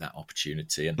create that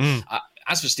opportunity. And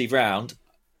as for Steve Round,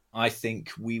 I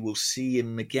think we will see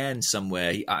him again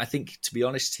somewhere. I think, to be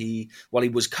honest, while he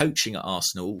was coaching at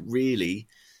Arsenal, really...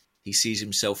 he sees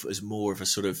himself as more of a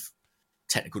sort of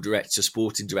technical director,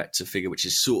 sporting director figure, which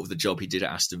is sort of the job he did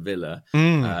at Aston Villa.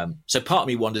 So part of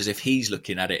me wonders if he's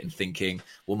looking at it and thinking,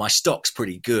 well, my stock's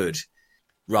pretty good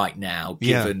right now,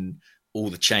 given all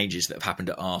the changes that have happened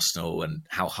at Arsenal and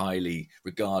how highly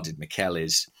regarded Mikel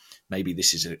is. Maybe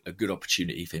this is a good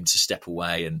opportunity for him to step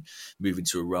away and move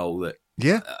into a role that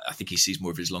Yeah. I think he sees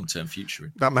more of his long-term future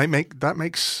in. That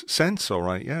makes sense. All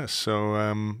right. Yeah. So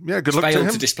good luck to Failed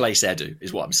him. to displace Edu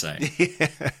is what I'm saying. Yeah.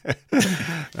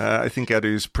 I think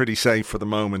Edu's pretty safe for the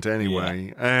moment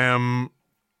anyway. Yeah.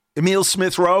 Emil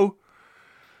Smith-Rowe.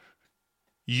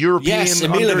 European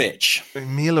Milovic.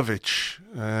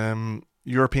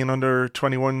 European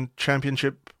under-21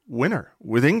 championship winner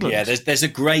with England. Yeah, there's a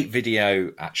great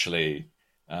video actually.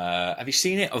 Have you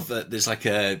seen it? There's like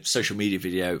a social media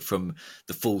video from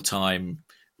the full-time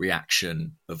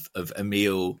reaction of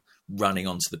Emil running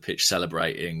onto the pitch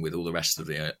celebrating with all the rest of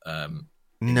the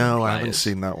No, players. I haven't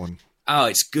seen that one. Oh,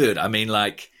 it's good. I mean,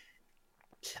 like,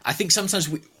 I think sometimes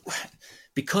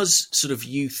because sort of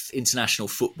youth international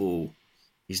football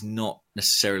is not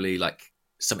necessarily like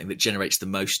something that generates the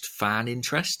most fan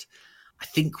interest, I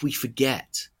think we forget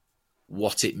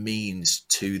what it means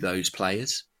to those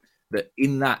players. That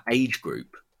in that age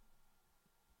group,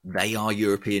 they are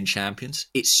European champions.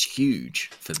 It's huge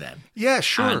for them. Yeah,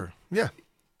 sure.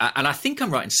 And I think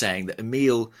I'm right in saying that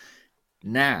Emil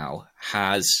now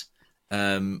has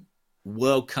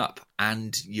World Cup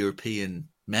and European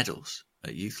medals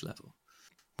at youth level.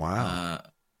 Wow.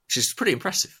 Which is pretty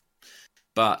impressive.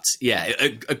 But yeah,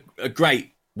 a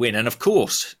great win. And of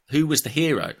course, who was the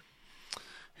hero?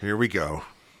 Here we go.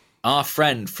 Our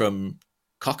friend from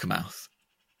Cockermouth.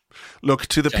 Look,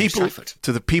 to the James Trafford.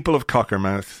 To the people of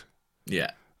Cockermouth,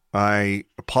 yeah, I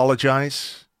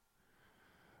apologise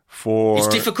for... It's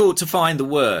difficult to find the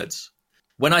words.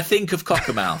 When I think of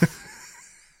Cockermouth,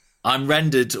 I'm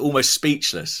rendered almost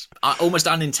speechless, almost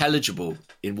unintelligible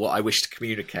in what I wish to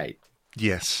communicate.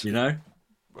 Yes. You know?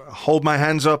 Hold my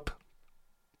hands up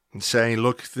and say,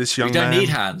 look, this young man... We don't need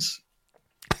hands.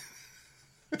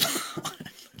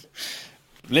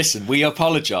 Listen, we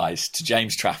apologise to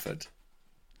James Trafford.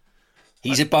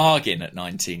 He's a bargain at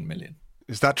 19 million.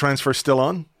 Is that transfer still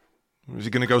on? Or is he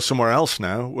going to go somewhere else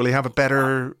now? Will he have a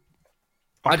better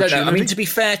I don't know. I mean, to be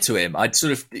fair to him, I'd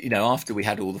sort of, after we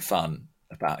had all the fun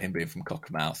about him being from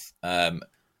Cockermouth,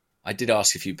 I did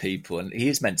ask a few people, and he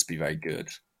is meant to be very good.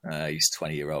 He's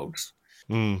 20-year-old.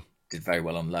 Did very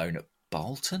well on loan at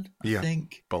Bolton, I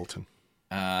think. Bolton.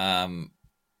 And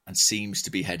seems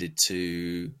to be headed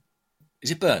to... Is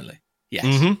it Burnley? Yes.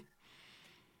 Mm-hmm.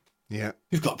 Yeah.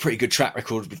 We've got a pretty good track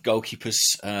record with goalkeepers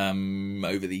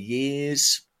over the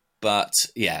years. But,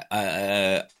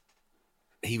 yeah,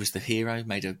 he was the hero,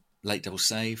 made a late double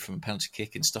save from a penalty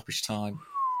kick in stoppage time.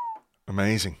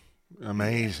 Amazing.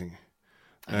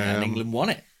 And England won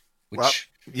it. Which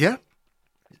yeah.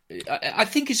 I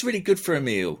think is really good for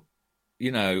Emil.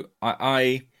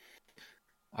 I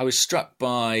was struck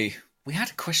by... We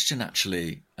had a question,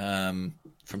 actually, from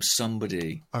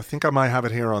somebody. I think I might have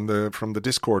it here from the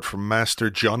Discord from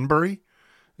Master Johnbury.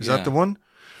 Is that the one?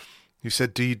 You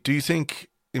said, do you think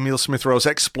Emil Smith-Rowe's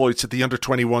exploits at the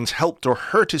under-21s helped or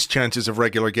hurt his chances of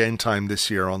regular game time this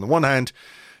year? On the one hand,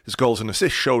 his goals and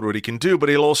assists showed what he can do, but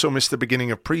he'll also miss the beginning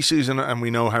of pre-season, and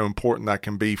we know how important that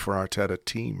can be for Arteta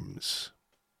teams.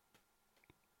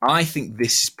 I think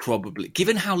this is probably,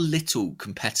 given how little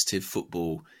competitive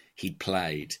football he'd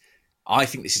played, I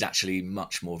think this is actually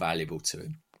much more valuable to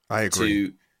him. I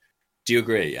agree. Do you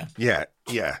agree? Yeah.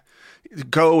 Yeah.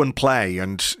 Go and play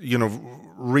and,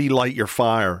 relight your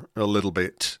fire a little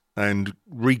bit and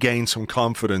regain some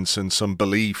confidence and some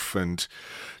belief and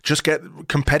just get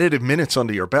competitive minutes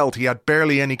under your belt. He had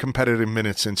barely any competitive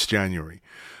minutes since January.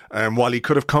 And while he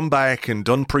could have come back and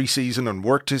done pre-season and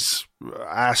worked his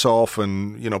ass off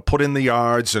and, put in the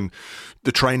yards and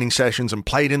the training sessions and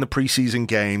played in the pre-season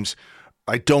games,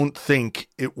 I don't think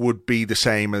it would be the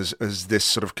same as this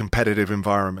sort of competitive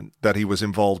environment that he was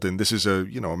involved in. This is a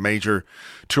major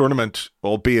tournament,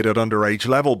 albeit at underage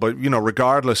level, but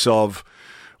regardless of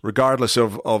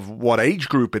what age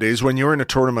group it is, when you're in a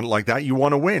tournament like that, you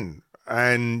want to win.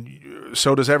 And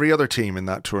so does every other team in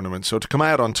that tournament. So to come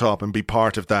out on top and be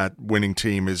part of that winning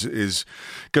team is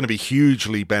going to be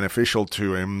hugely beneficial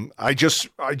to him. I just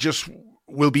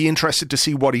will be interested to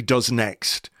see what he does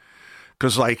next.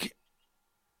 Because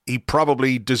he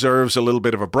probably deserves a little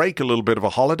bit of a break, a little bit of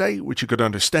a holiday, which you could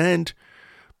understand.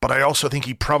 But I also think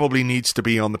he probably needs to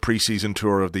be on the preseason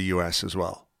tour of the US as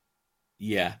well.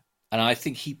 Yeah. And I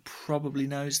think he probably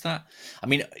knows that. I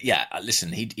mean, yeah,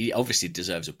 listen, he obviously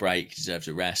deserves a break, he deserves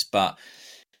a rest. But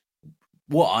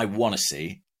what I want to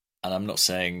see, and I'm not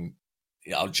saying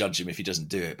I'll judge him if he doesn't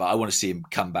do it, but I want to see him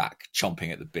come back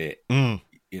chomping at the bit. I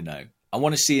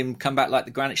want to see him come back like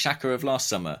the Granit Xhaka of last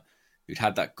summer, who'd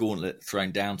had that gauntlet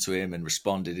thrown down to him and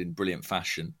responded in brilliant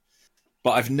fashion.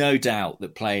 But I've no doubt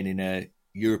that playing in a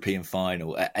European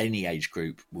final at any age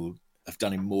group will have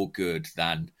done him more good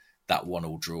than that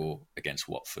 1-1 draw against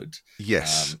Watford.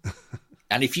 Yes.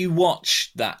 And if you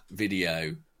watch that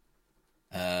video,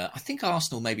 I think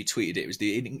Arsenal maybe tweeted it. It was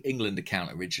the England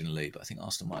account originally, but I think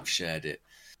Arsenal might have shared it.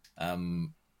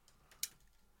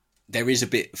 There is a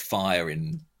bit of fire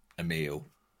in Emile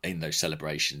in those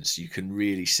celebrations. You can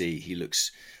really see he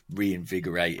looks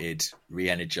reinvigorated,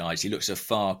 re-energized. He looks a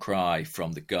far cry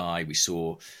from the guy we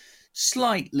saw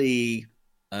slightly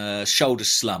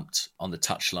shoulders slumped on the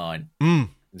touchline in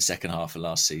the second half of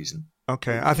last season.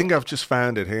 Okay, I think I've just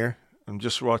found it here. I'm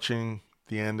just watching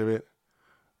the end of it.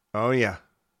 Oh, yeah.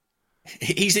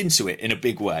 He's into it in a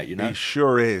big way, you know? He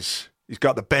sure is. He's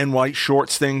got the Ben White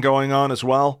shorts thing going on as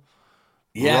well.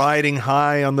 Yeah. Riding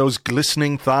high on those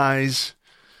glistening thighs.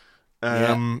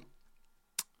 I mean...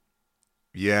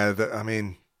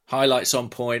 Highlights on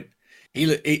point.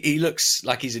 He looks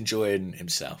like he's enjoying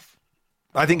himself.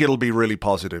 I think it'll be really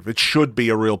positive. It should be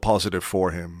a real positive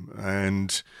for him.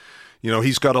 And, you know,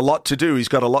 he's got a lot to do. He's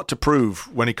got a lot to prove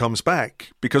when he comes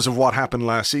back because of what happened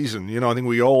last season. You know, I think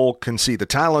we all can see the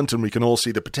talent and we can all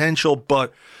see the potential,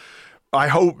 but I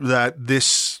hope that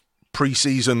this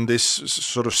preseason, this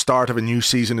sort of start of a new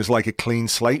season is like a clean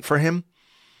slate for him,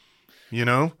 you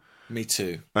know? Me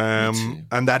too. And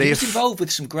that he was involved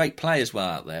with some great players well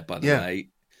out there, by the way.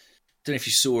 Don't know if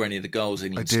you saw any of the goals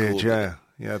England scored. I did,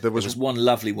 yeah. There was one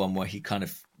lovely one where he kind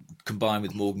of combined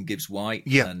with Morgan Gibbs-White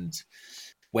and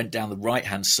went down the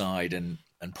right-hand side and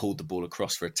pulled the ball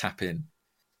across for a tap-in.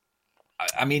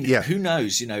 I mean, who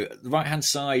knows? You know, the right-hand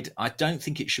side, I don't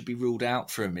think it should be ruled out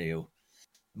for Emile.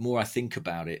 The more I think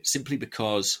about it, simply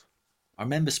because I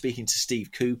remember speaking to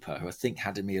Steve Cooper, who I think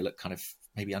had Emile at kind of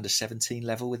maybe under 17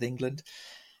 level with England.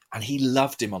 And he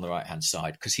loved him on the right-hand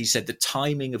side because he said the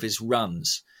timing of his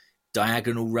runs,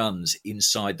 diagonal runs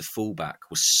inside the fullback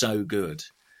was so good.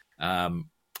 And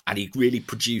he really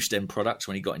produced end products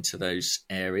when he got into those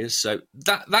areas. So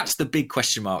that's the big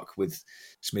question mark with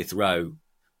Smith Rowe.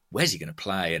 Where's he going to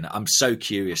play? And I'm so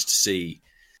curious to see,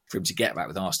 for him to get back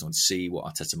with Arsenal and see what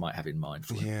Arteta might have in mind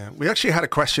for him. Yeah, we actually had a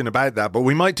question about that, but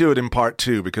we might do it in part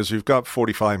 2 because we've got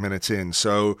 45 minutes in.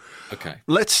 So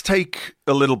let's take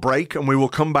a little break and we will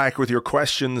come back with your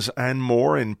questions and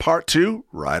more in part 2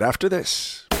 right after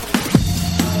this.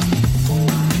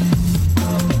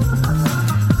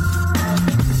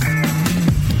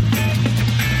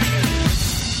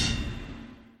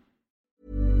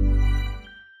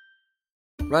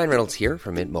 Ryan Reynolds here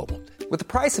from Mint Mobile. With the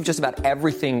price of just about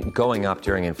everything going up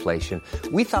during inflation,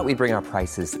 we thought we'd bring our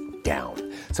prices down.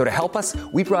 So to help us,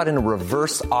 we brought in a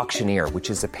reverse auctioneer, which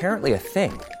is apparently a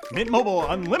thing. Mint Mobile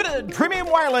Unlimited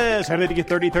Premium Wireless. How to get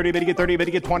 30, 30, bit to get 30, bit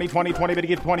to get 20, 20, 20, bit to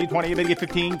get 20, 20, bit to get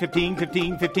 15, 15,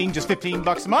 15, 15, just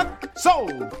 $15 a month?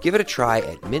 Sold! Give it a try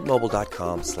at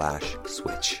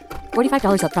mintmobile.com/switch.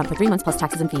 $45 up front for 3 months plus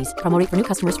taxes and fees. Promo rate for new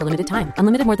customers for limited time.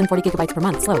 Unlimited more than 40 gigabytes per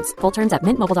month. Slows full terms at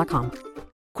mintmobile.com.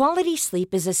 Quality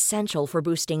sleep is essential for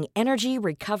boosting energy,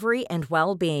 recovery, and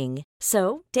well-being.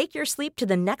 So, take your sleep to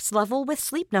the next level with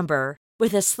Sleep Number.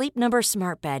 With a Sleep Number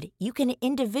smart bed, you can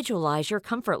individualize your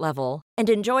comfort level and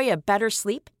enjoy a better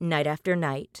sleep night after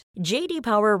night. J.D.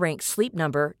 Power ranks Sleep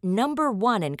Number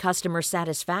 #1 in customer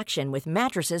satisfaction with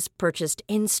mattresses purchased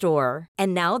in-store.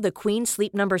 And now the Queen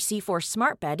Sleep Number C4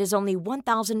 smart bed is only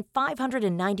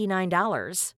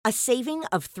 $1,599, a saving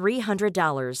of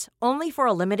 $300, only for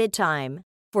a limited time.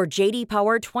 For J.D.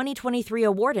 Power 2023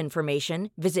 award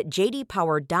information, visit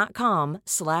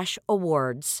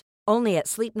jdpower.com/awards. Only at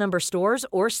Sleep Number stores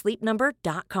or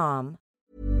sleepnumber.com.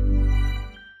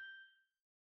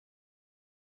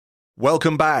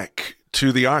 Welcome back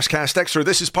to the Arsecast Extra.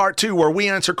 This is part 2 where we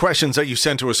answer questions that you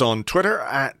sent to us on Twitter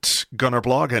at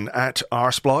Gunnerblog and at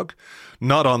Arseblog,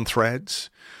 not on Threads,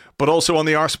 but also on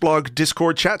the Arseblog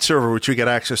Discord chat server, which you get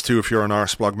access to if you're an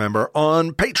Arseblog member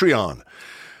on Patreon.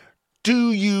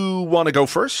 Do you want to go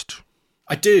first?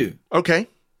 I do. Okay.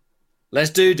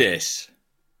 Let's do this.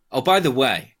 Oh, by the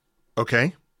way.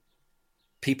 Okay.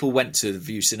 People went to the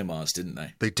View Cinemas, didn't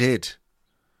they? They did.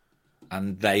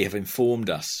 And they have informed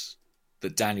us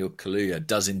that Daniel Kaluuya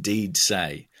does indeed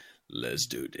say, let's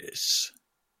do this,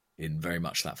 in very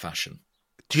much that fashion.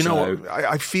 Do you know,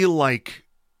 I feel like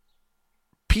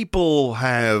people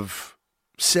have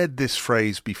said this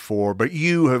phrase before, but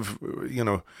you have,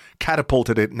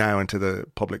 catapulted it now into the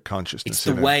public consciousness. It's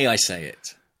the way I say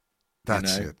it.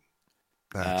 That's it.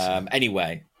 That's it.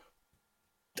 Anyway,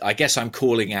 I guess I'm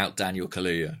calling out Daniel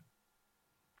Kaluuya.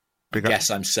 I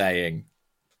guess I'm saying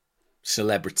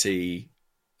celebrity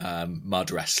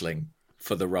mud wrestling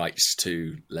for the rights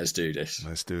to Let's Do This.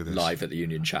 Let's do this. Live at the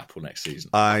Union Chapel next season.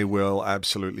 I will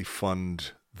absolutely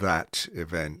fund that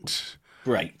event.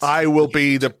 Great. I will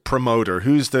be the promoter.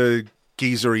 Who's the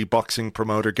geezery boxing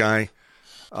promoter guy.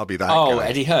 I'll be that guy. Oh,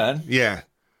 Eddie Hearn? Yeah.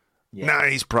 Nah,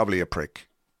 he's probably a prick.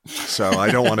 So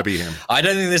I don't want to be him. I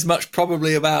don't think there's much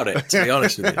probably about it, to be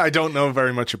honest with you. I don't know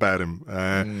very much about him.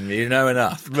 You know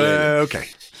enough. Okay.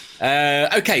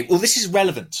 Okay, well, this is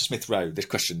relevant to Smith Rowe, this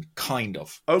question, kind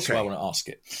of. Okay. So I want to ask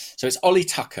it. So it's Ollie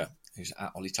Tucker, who's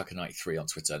at Ollie Tucker93 on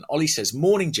Twitter. And Ollie says,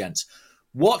 morning, gents.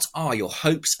 What are your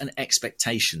hopes and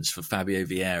expectations for Fabio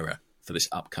Vieira for this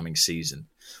upcoming season?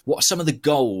 What are some of the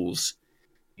goals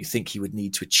you think he would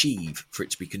need to achieve for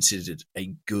it to be considered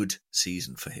a good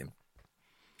season for him?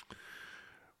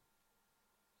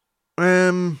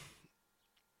 I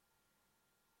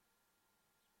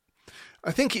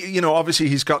think, obviously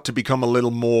he's got to become a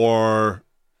little more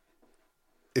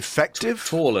effective.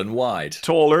 Tall and wide.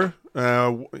 Taller.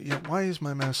 Why is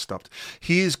my mouse stopped?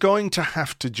 He is going to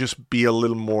have to just be a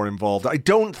little more involved. I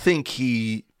don't think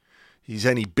he's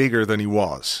any bigger than he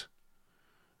was.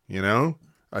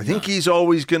 I think he's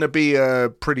always going to be a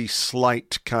pretty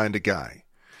slight kind of guy.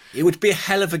 It would be a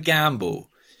hell of a gamble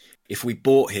if we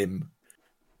bought him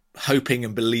hoping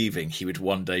and believing he would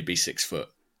one day be 6 foot.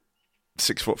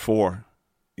 6'4".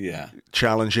 Yeah.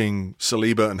 Challenging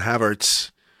Saliba and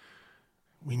Havertz.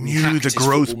 We knew the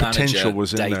growth potential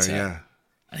was in there, yeah.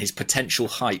 And his potential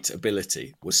height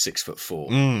ability was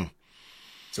 6'4".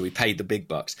 So we paid the big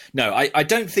bucks. No, I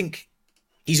don't think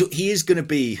he is going to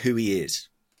be who he is.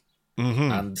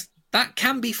 Mm-hmm. And that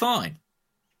can be fine.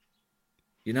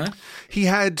 He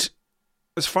had,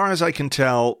 as far as I can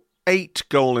tell, 8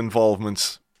 goal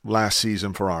involvements last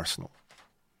season for Arsenal.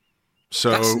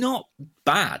 So that's not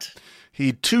bad. He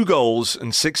had 2 goals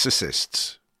and 6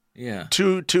 assists. Yeah.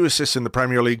 2 assists in the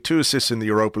Premier League, 2 assists in the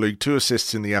Europa League, 2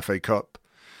 assists in the FA Cup,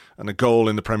 and a goal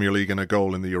in the Premier League and a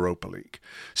goal in the Europa League.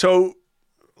 So,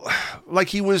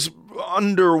 he was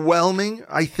underwhelming,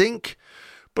 I think,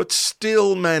 but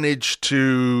still managed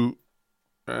to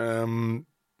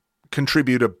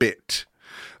contribute a bit.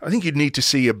 I think you'd need to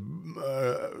see a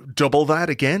double that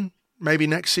again, maybe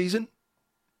next season,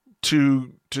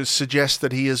 to suggest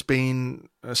that he has been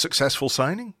a successful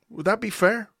signing. Would that be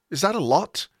fair? Is that a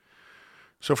lot?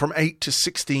 So from 8 to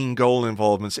 16 goal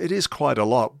involvements, it is quite a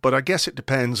lot, but I guess it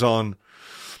depends on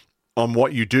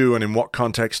what you do and in what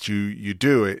context you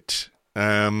do it.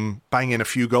 Bang in a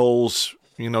few goals,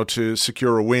 to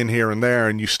secure a win here and there,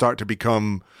 and you start to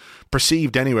become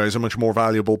perceived anyway as a much more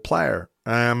valuable player.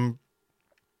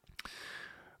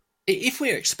 If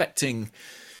we're expecting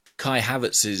Kai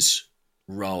Havertz's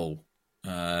role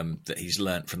that he's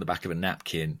learnt from the back of a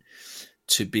napkin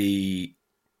to be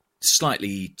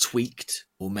slightly tweaked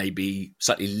or maybe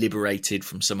slightly liberated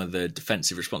from some of the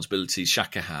defensive responsibilities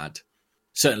Xhaka had,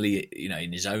 certainly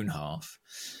in his own half,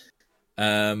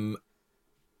 then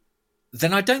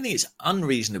I don't think it's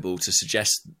unreasonable to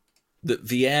suggest that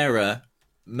Vieira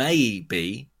may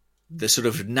be the sort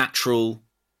of natural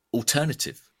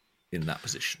alternative in that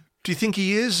position. Do you think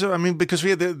he is? I mean, because we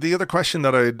had the other question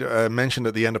that I mentioned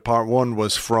at the end of part 1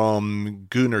 was from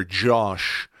Gunnar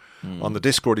Josh on the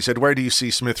Discord. He said, where do you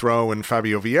see Smith Rowe and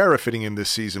Fabio Vieira fitting in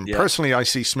this season? Yeah. Personally, I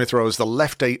see Smith Rowe as the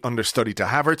left 8 understudy to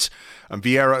Havertz and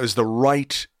Vieira as the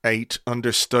right 8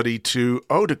 understudy to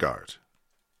Odegaard.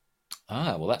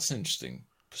 Ah, well, that's an interesting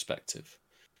perspective.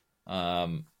 I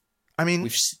mean,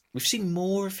 we've seen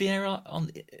more of Vieira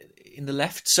in the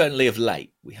left, certainly of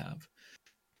late we have.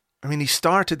 I mean, he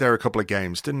started there a couple of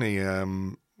games, didn't he?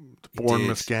 The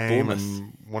Bournemouth game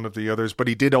and one of the others. But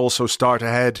he did also start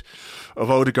ahead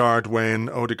of Odegaard when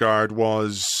Odegaard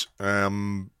was, I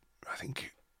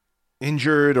think,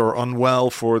 injured or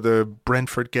unwell for the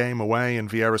Brentford game away, and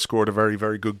Vieira scored a very,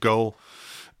 very good goal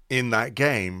in that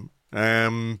game.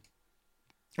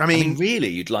 I mean, really,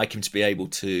 you'd like him to be able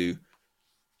to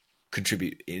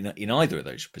contribute in either of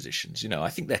those positions. I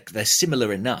think they're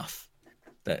similar enough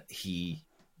that he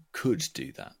could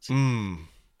do that.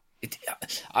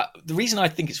 The reason I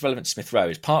think it's relevant to Smith Rowe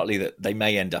is partly that they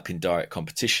may end up in direct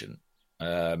competition.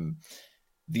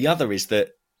 The other is that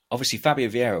obviously Fabio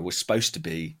Vieira was supposed to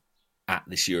be at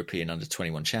this European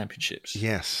Under-21 Championships.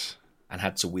 Yes. And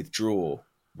had to withdraw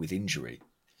with injury.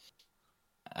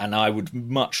 And I would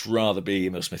much rather be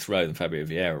Emil Smith Rowe than Fabio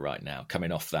Vieira right now,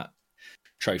 coming off that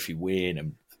trophy win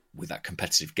and with that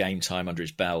competitive game time under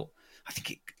his belt. I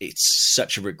think it's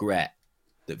such a regret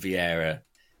that Vieira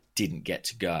didn't get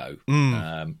to go.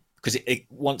 Because it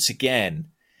once again,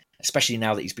 especially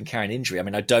now that he's been carrying injury, I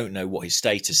mean, I don't know what his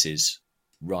status is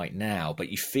right now, but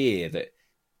you fear that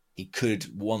he could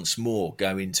once more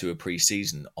go into a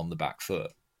pre-season on the back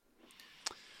foot.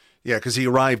 Yeah, because he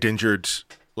arrived injured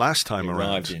last time around. He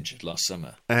arrived injured last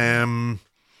summer. I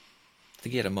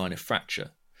think he had a minor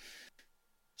fracture.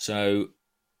 So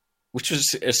which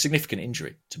was a significant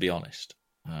injury, to be honest.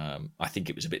 I think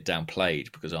it was a bit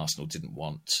downplayed because Arsenal didn't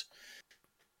want...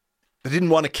 They didn't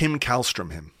want to Kim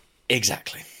Kallstrom him.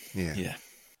 Exactly. Yeah.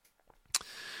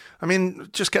 I mean,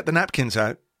 just get the napkins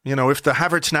out. You know, if the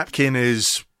Havertz napkin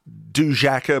is do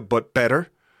Xhaka but better,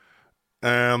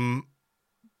 the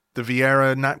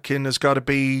Vieira napkin has got to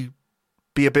be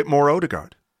a bit more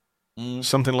Odegaard.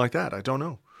 Something like that. I don't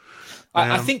know.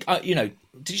 I think,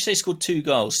 did you say he scored 2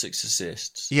 goals, 6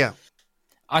 assists? Yeah.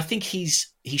 I think he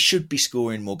should be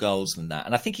scoring more goals than that.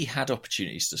 And I think he had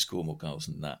opportunities to score more goals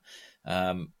than that.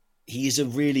 He is a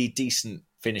really decent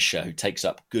finisher who takes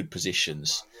up good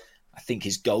positions. I think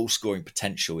his goal scoring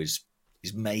potential is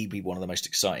maybe one of the most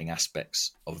exciting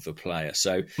aspects of the player.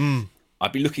 So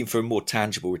I'd be looking for a more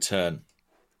tangible return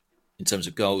in terms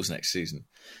of goals next season.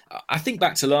 I think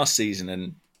back to last season,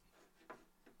 and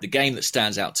the game that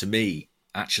stands out to me,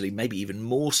 actually maybe even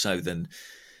more so than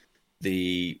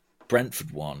the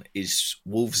Brentford one, is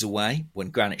Wolves away,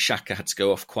 when Granit Xhaka had to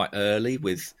go off quite early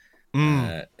with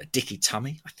a dicky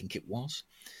tummy, I think it was.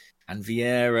 And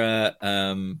Vieira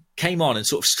came on and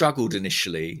sort of struggled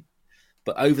initially,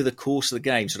 but over the course of the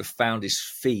game sort of found his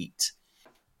feet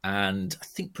and I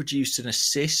think produced an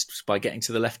assist by getting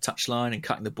to the left touchline and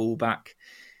cutting the ball back,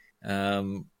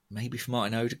 maybe for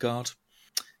Martin Odegaard.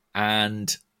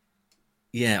 And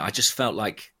yeah, I just felt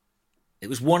like it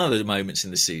was one of the moments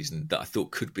in the season that I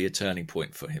thought could be a turning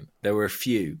point for him. There were a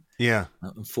few. Yeah.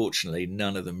 Unfortunately,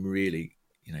 none of them really,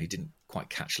 he didn't quite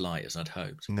catch light as I'd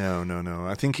hoped. No.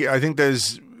 I think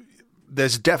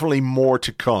there's definitely more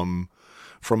to come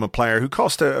from a player who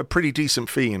cost a pretty decent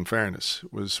fee, in fairness.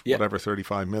 It was whatever,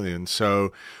 35 million.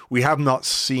 So we have not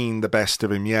seen the best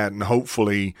of him yet. And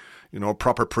hopefully, a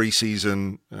proper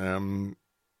preseason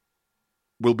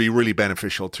will be really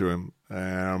beneficial to him.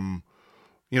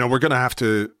 We're going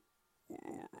to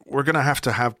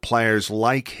have players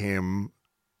like him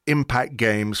impact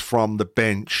games from the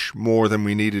bench more than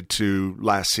we needed to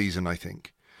last season, I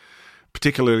think.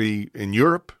 Particularly in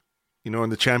Europe, in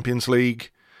the Champions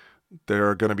League, there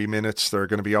are going to be minutes, there are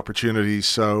going to be opportunities.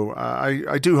 So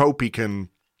I do hope he can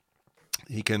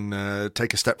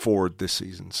take a step forward this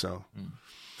season. So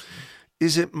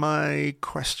is it my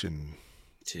question?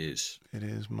 It is. It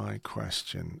is my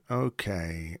question.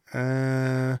 Okay.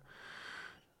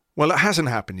 Well, it hasn't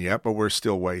happened yet, but we're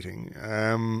still waiting.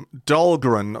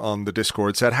 Dahlgren on the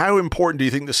Discord said, how important do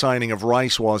you think the signing of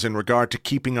Rice was in regard to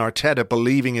keeping Arteta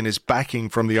believing in his backing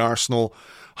from the Arsenal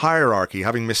hierarchy,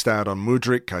 having missed out on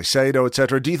Mudryk, Caicedo,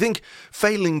 etc.? Do you think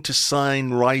failing to sign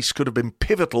Rice could have been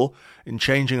pivotal in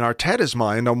changing Arteta's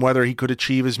mind on whether he could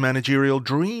achieve his managerial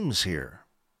dreams here?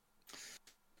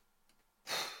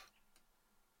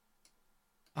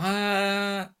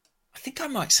 I think I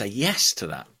might say yes to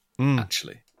that,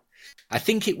 actually. I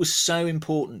think it was so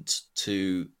important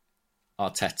to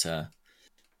Arteta.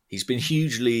 He's been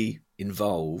hugely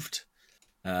involved,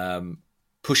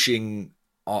 pushing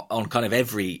on kind of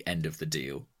every end of the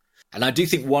deal. And I do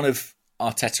think one of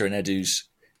Arteta and Edu's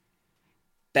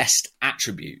best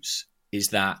attributes is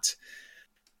that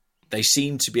they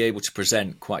seem to be able to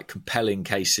present quite compelling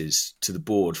cases to the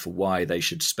board for why they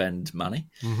should spend money.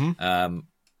 Mm-hmm.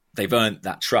 They've earned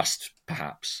that trust,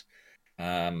 perhaps.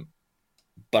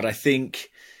 But I think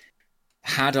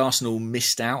had Arsenal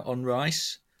missed out on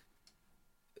Rice,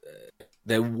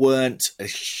 there weren't a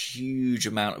huge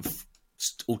amount of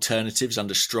alternatives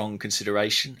under strong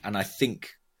consideration. And I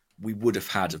think we would have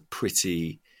had a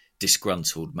pretty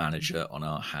disgruntled manager on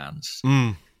our hands.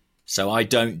 So I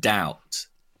don't doubt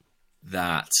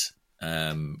that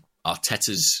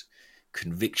Arteta's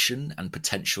conviction and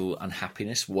potential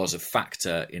unhappiness was a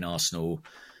factor in Arsenal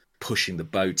pushing the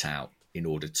boat out in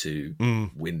order to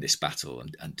win this battle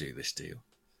and do this deal.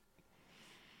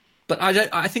 But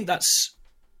I think that's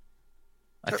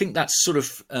sort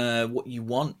of what you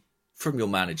want from your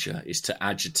manager, is to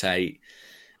agitate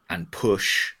and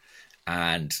push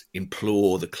and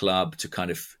implore the club to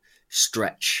kind of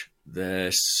stretch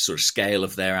the sort of scale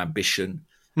of their ambition.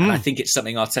 And I think it's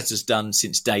something Arteta's done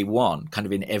since day one, kind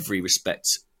of in every respect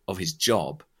of his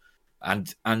job.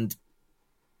 And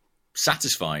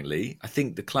satisfyingly, I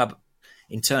think the club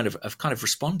in turn have kind of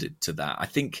responded to that. I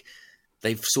think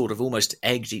they've sort of almost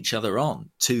egged each other on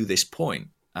to this point,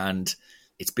 and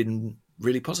it's been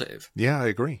really positive. Yeah, I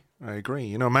agree.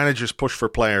 Managers push for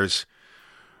players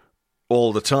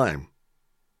all the time.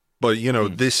 But,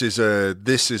 this is a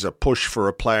push for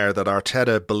a player that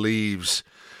Arteta believes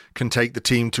can take the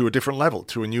team to a different level,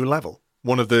 to a new level.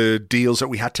 One of the deals that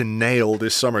we had to nail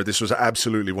this summer, this was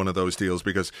absolutely one of those deals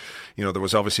because, there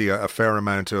was obviously a fair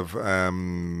amount of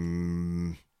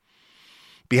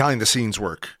behind the scenes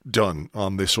work done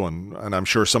on this one, and I'm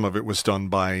sure some of it was done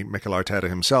by Mikel Arteta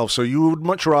himself. So you would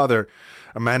much rather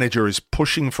a manager is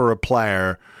pushing for a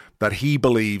player that he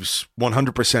believes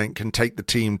 100% can take the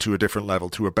team to a different level,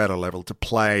 to a better level, to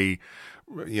play,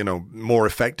 more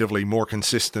effectively, more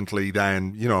consistently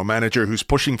than, a manager who's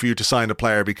pushing for you to sign a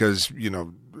player because,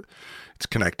 it's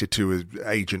connected to an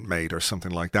agent mate or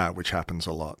something like that, which happens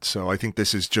a lot. So I think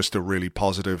this is just a really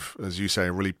positive, as you say,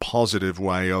 a really positive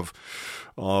way of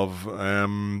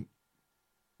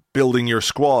building your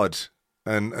squad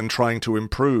and trying to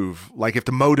improve. Like if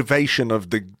the motivation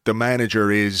of the manager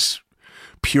is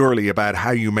purely about how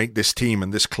you make this team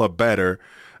and this club better,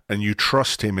 and you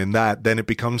trust him in that, then it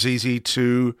becomes easy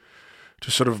to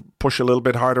sort of push a little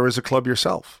bit harder as a club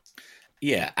yourself.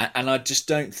 Yeah, and I just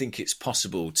don't think it's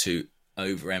possible to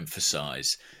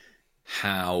overemphasize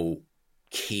how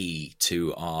key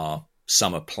to our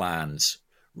summer plans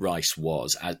Rice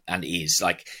was and is.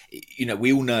 Like,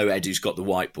 we all know Edu's got the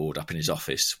whiteboard up in his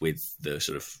office with the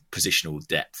sort of positional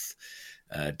depth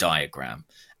diagram.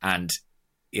 And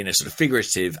in a sort of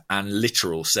figurative and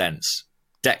literal sense,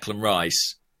 Declan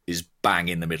Rice is bang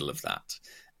in the middle of that.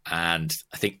 And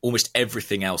I think almost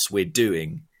everything else we're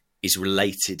doing is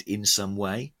related in some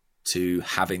way to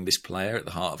having this player at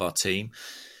the heart of our team.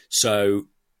 So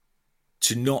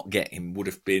to not get him would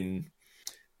have been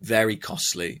very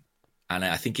costly. And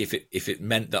I think if it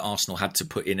meant that Arsenal had to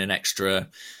put in an extra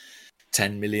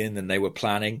 10 million than they were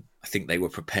planning, I think they were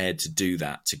prepared to do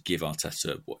that to give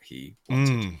Arteta what he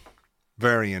wanted.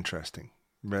 Very interesting.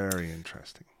 Very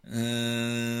interesting.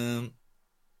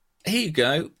 Here you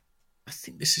go. I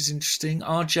think this is interesting.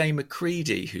 RJ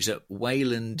McCready, who's at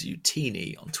Wayland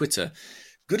Utini on Twitter.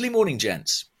 Goodly morning,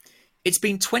 gents. It's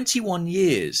been 21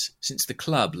 years since the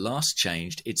club last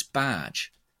changed its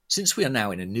badge. Since we are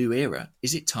now in a new era,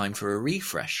 is it time for a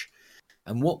refresh?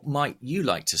 And what might you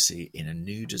like to see in a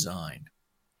new design?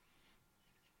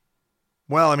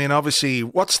 Well, I mean, obviously,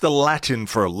 what's the Latin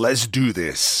for "let's do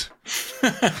this"?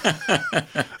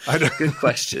 Good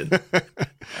question.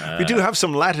 We do have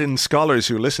some Latin scholars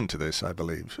who listen to this, I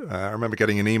believe. I remember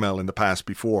getting an email in the past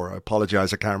before. I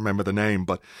apologize, I can't remember the name,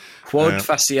 but Quod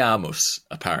faciamus,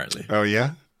 apparently. Oh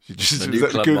yeah, you just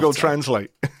Google motto.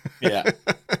 Translate. Yeah,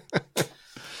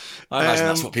 I imagine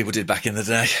that's what people did back in the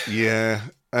day. Yeah,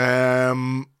 I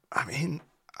mean,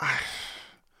 I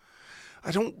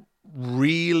don't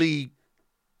really.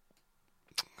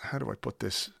 How do I put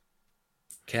this?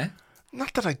 Okay.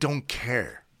 Not that I don't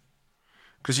care,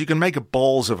 because you can make a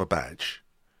balls of a badge,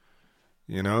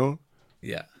 Yeah.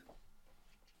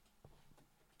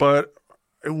 But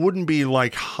it wouldn't be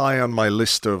like high on my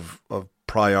list of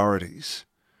priorities.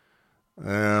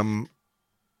 I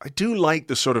do like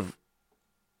the sort of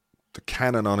the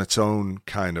cannon on its own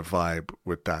kind of vibe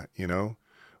with that,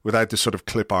 without the sort of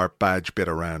clip art badge bit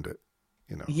around it,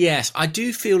 Yes, I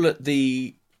do feel that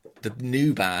the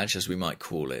new badge, as we might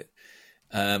call it,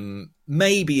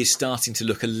 maybe is starting to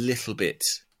look a little bit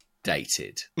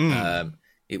dated.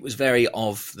 It was very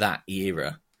of that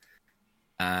era.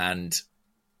 And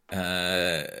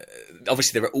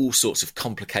obviously there are all sorts of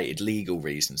complicated legal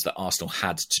reasons that Arsenal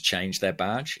had to change their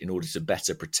badge in order to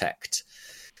better protect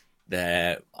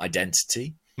their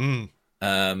identity.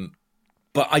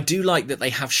 But I do like that they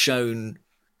have shown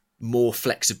more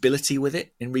flexibility with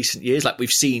it in recent years. Like we've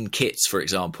seen kits, for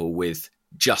example, with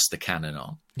just the cannon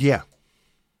on. Yeah.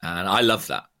 And I love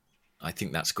that. I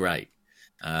think that's great.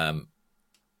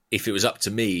 If it was up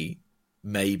to me,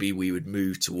 maybe we would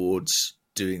move towards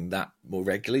doing that more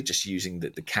regularly, just using the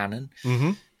cannon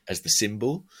as the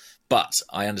symbol. But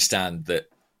I understand that,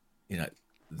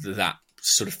 that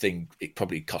sort of thing, it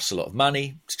probably costs a lot of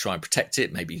money to try and protect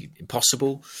it, maybe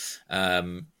impossible.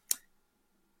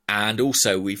 And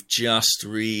also, we've just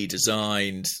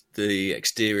redesigned the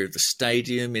exterior of the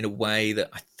stadium in a way that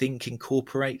I think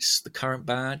incorporates the current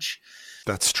badge.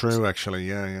 That's true, actually.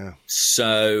 Yeah.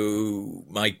 So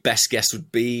my best guess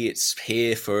would be it's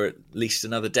here for at least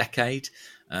another decade.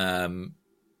 But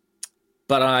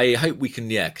I hope we can,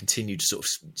 continue to sort of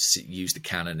use the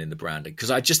cannon in the branding,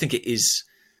 because I just think it is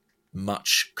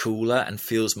much cooler and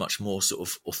feels much more sort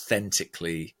of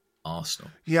authentically Arsenal.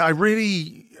 Yeah, I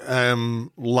really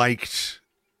liked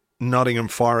Nottingham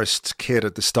Forest's kit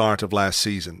at the start of last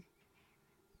season,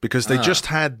 because they just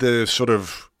had the sort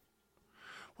of,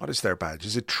 what is their badge?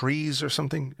 Is it trees or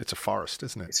something? It's a forest,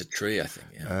 isn't it? It's a tree, I think,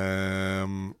 yeah.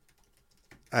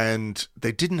 And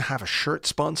they didn't have a shirt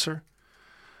sponsor,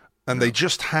 and they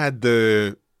just had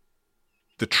the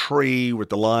tree with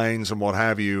the lines and what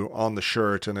have you on the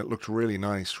shirt, and it looked really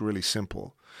nice, really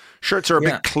simple. Shirts are a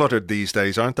bit cluttered these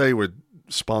days, aren't they? With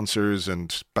sponsors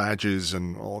and badges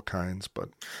and all kinds, but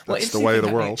Well, that's the way of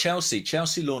the world.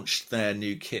 Chelsea launched their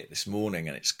new kit this morning,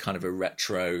 and it's kind of a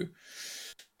retro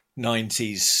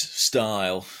 90s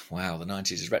style. Wow, the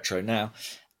 90s is retro now.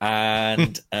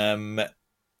 And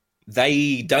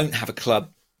they don't have a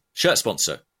club shirt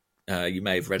sponsor. You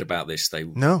may have read about this.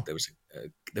 No. There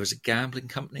was a gambling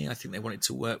company I think they wanted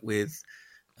to work with.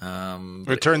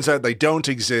 It turns out they don't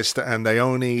exist, and they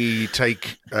only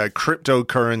take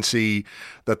cryptocurrency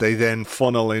that they then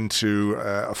funnel into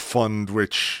a fund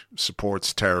which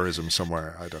supports terrorism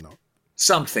somewhere. I don't know.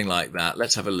 Something like that.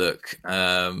 Let's have a look.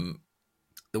 The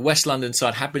West London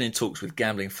side have been in talks with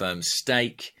gambling firm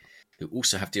Stake, who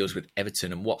also have deals with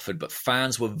Everton and Watford, but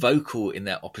fans were vocal in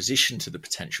their opposition to the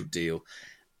potential deal,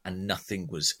 and nothing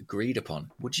was agreed upon.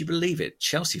 Would you believe it?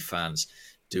 Chelsea fans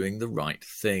doing the right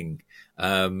thing.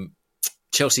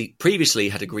 Chelsea previously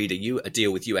had agreed a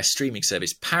deal with US streaming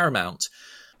service Paramount,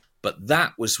 but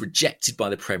that was rejected by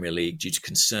the Premier League due to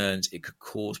concerns it could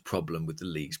cause problem with the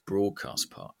league's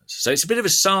broadcast partners. So it's a bit of a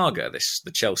saga,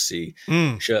 the Chelsea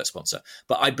shirt sponsor.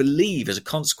 But I believe as a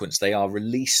consequence, they are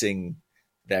releasing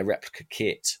their replica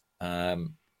kit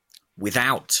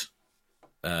without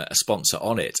a sponsor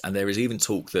on it. And there is even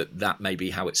talk that may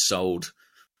be how it's sold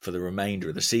for the remainder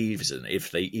of the season,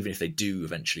 even if they do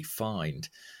eventually find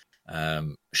a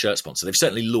shirt sponsor. They've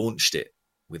certainly launched it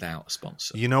without a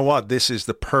sponsor. You know what? This is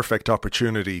the perfect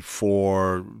opportunity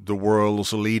for the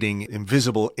world's leading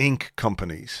invisible ink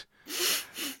companies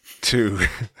to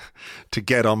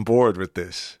get on board with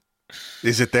this.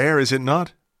 Is it there? Is it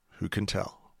not? Who can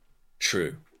tell?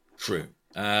 True.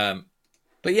 But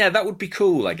yeah, that would be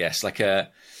cool, I guess, like a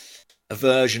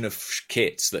version of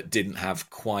kits that didn't have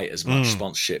quite as much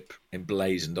sponsorship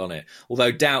emblazoned on it.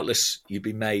 Although doubtless you'd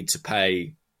be made to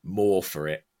pay more for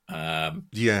it.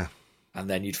 Yeah. And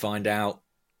then you'd find out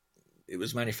it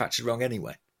was manufactured wrong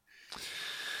anyway.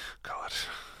 God,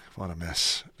 what a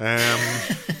mess.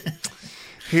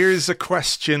 Here's a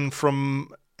question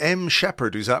from M.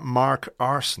 Shepherd, who's at Mark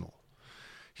Arsenal.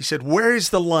 He said, where is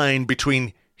the line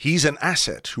between he's an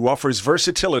asset who offers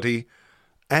versatility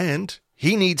and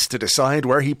he needs to decide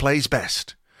where he plays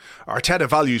best? Arteta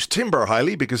values Timber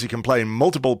highly because he can play in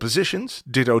multiple positions,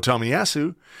 ditto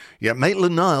Tomiyasu, yet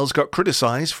Maitland-Niles got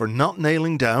criticised for not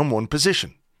nailing down one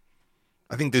position.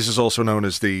 I think this is also known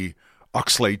as the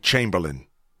Oxlade-Chamberlain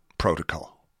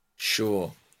protocol.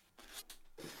 Sure.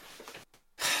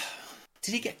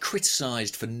 Did he get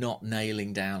criticised for not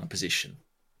nailing down a position?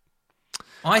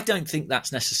 I don't think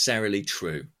that's necessarily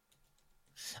true.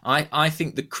 I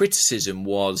think the criticism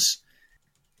was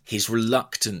his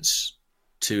reluctance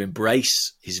to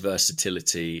embrace his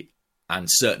versatility and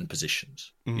certain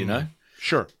positions, you know?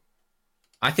 Sure.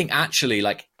 I think actually,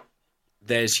 like,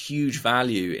 there's huge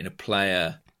value in a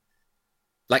player.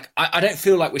 Like, I don't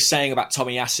feel like we're saying about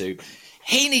Tomiyasu,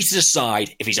 he needs to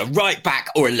decide if he's a right back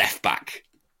or a left back.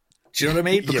 Do you know what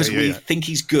I mean? Because we think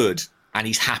he's good and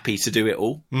he's happy to do it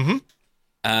all. Mm-hmm.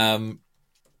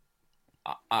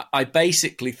 I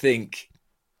basically think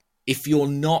if you're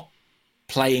not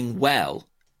playing well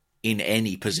in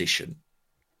any position,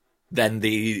 then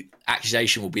the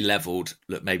accusation will be levelled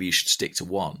that maybe you should stick to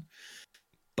one.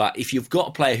 But if you've got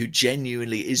a player who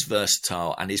genuinely is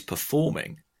versatile and is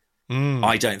performing,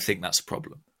 I don't think that's a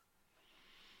problem.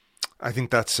 I think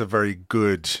that's a very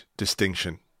good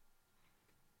distinction.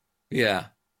 Yeah.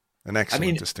 An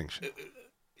excellent distinction.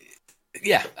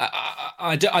 Yeah,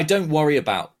 I don't worry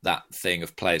about that thing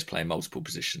of players playing multiple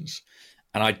positions.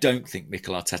 And I don't think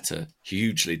Mikel Arteta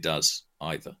hugely does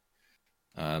either,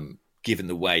 given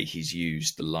the way he's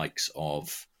used the likes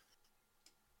of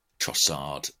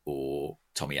Trossard or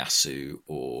Tomiyasu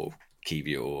or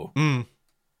Kivior.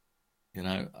 You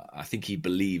know, I think he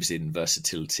believes in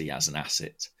versatility as an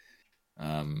asset.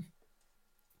 And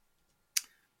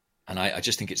I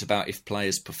just think it's about if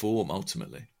players perform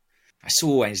ultimately. I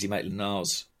saw Ainsley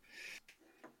Maitland-Niles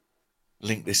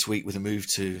linked this week with a move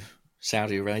to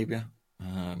Saudi Arabia.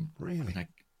 Really? I mean, I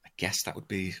guess that would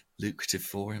be lucrative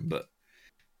for him, but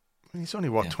he's only,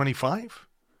 25?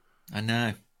 I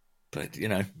know. But, you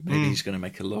know, maybe he's going to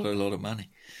make a lot of money.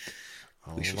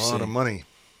 A lot of money.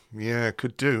 Yeah,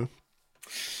 could do.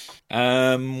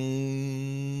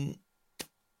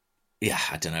 Yeah,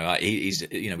 I don't know. He's,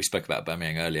 you know, we spoke about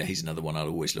Aubameyang earlier. He's another one I'll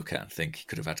always look at and think he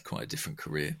could have had quite a different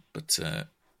career. But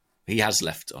he has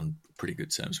left on pretty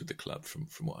good terms with the club, from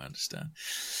what I understand.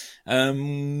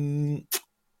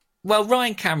 Well,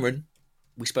 Ryan Cameron,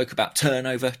 we spoke about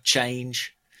turnover,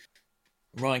 change.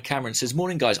 Ryan Cameron says,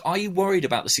 morning, guys. Are you worried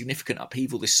about the significant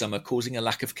upheaval this summer causing a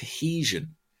lack of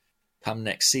cohesion come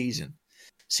next season?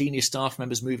 senior staff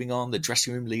members moving on, the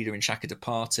dressing room leader in Xhaka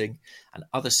departing, and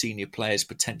other senior players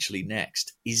potentially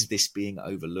next. Is this being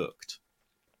overlooked?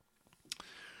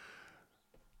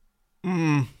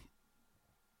 I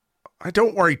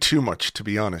don't worry too much, to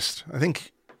be honest. I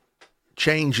think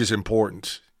change is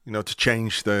important, to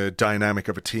change the dynamic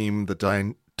of a team,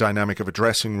 the dynamic of a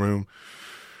dressing room.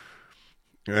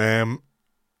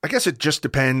 I guess it just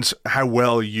depends how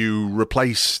well you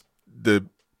replace the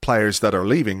players that are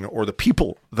leaving or the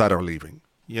people that are leaving.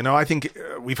 I think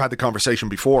we've had the conversation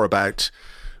before about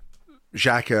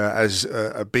Xhaka as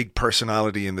a big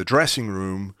personality in the dressing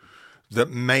room, that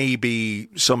maybe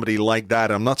somebody like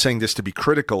that, I'm not saying this to be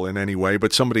critical in any way,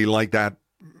 but somebody like that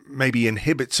maybe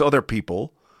inhibits other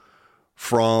people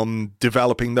from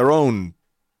developing their own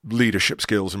leadership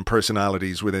skills and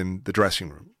personalities within the dressing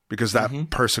room, because that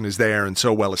person is there and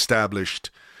so well established,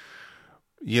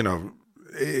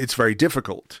 it's very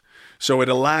difficult. So it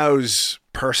allows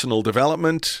personal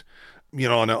development,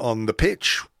 on the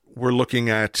pitch. We're looking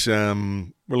at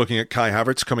Kai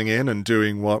Havertz coming in and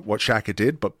doing what Xhaka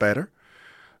did, but better.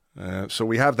 So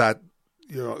we have that,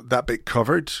 that bit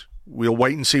covered. We'll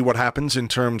wait and see what happens in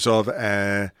terms of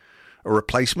a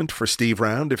replacement for Steve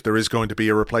Round, if there is going to be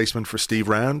a replacement for Steve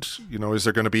Round. Is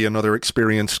there going to be another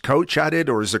experienced coach added,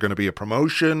 or is there going to be a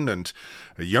promotion and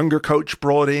a younger coach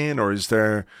brought in, or is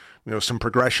there, some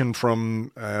progression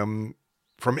from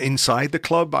inside the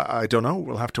club? I don't know.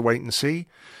 We'll have to wait and see.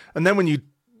 And then when you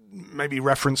maybe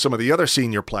reference some of the other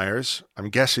senior players, I'm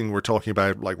guessing we're talking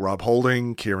about like Rob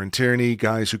Holding, Kieran Tierney,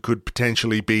 guys who could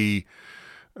potentially be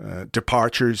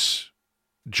departures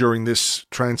during this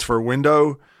transfer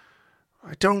window.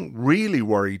 I don't really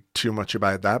worry too much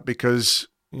about that, because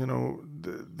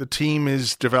the team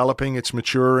is developing, it's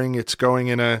maturing, it's going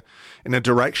in a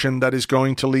direction that is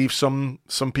going to leave some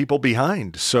people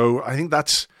behind. So I think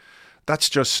that's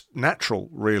just natural,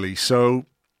 really. So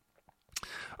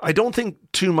I don't think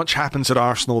too much happens at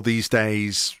Arsenal these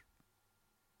days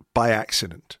by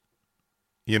accident.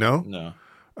 No.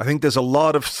 I think there's a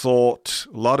lot of thought,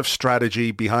 a lot of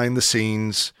strategy behind the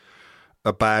scenes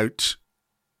about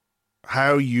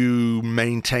how you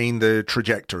maintain the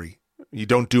trajectory. You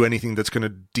don't do anything that's going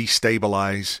to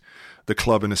destabilize the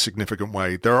club in a significant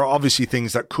way. There are obviously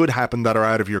things that could happen that are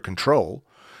out of your control.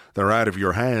 They're out of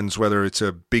your hands, whether it's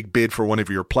a big bid for one of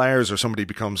your players or somebody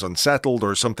becomes unsettled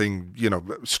or something,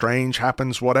 strange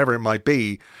happens, whatever it might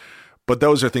be. But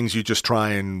those are things you just try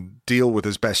and deal with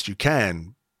as best you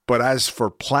can. But as for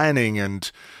planning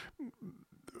and,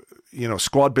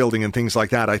 squad building and things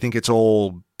like that, I think it's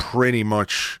all pretty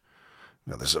much,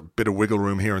 there's a bit of wiggle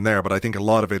room here and there, but I think a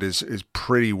lot of it is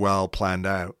pretty well planned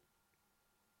out.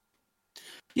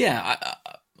 Yeah,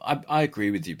 I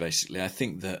agree with you, basically. I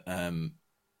think that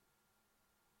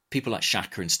people like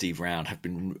Xhaka and Steve Round have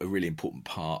been a really important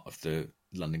part of the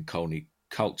London Colney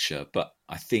culture, but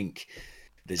I think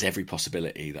there's every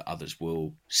possibility that others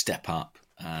will step up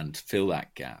and fill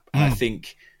that gap. And I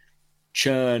think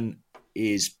churn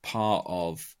is part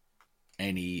of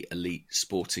any elite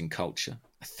sporting culture.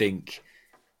 I think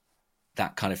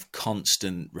that kind of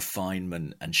constant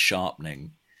refinement and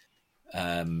sharpening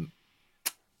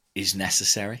is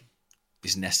necessary.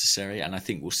 And I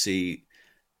think we'll see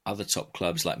other top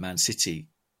clubs like Man City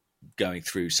going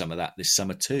through some of that this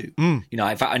summer too. In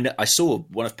fact, I saw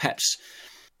one of Pep's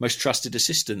most trusted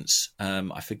assistants.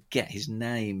 I forget his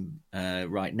name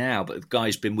right now, but the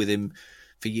guy's been with him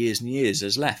for years and years,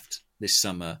 has left this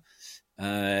summer.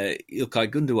 Ilkay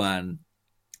Gundogan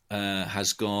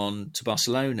has gone to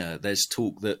Barcelona. There's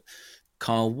talk that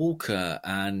Kyle Walker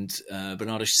and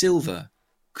Bernardo Silva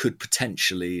could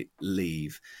potentially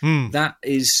leave. That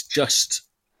is just...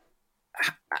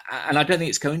 And I don't think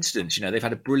it's coincidence. They've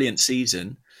had a brilliant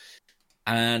season,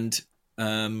 and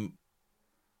that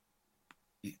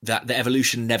the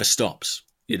evolution never stops.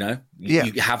 You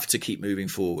have to keep moving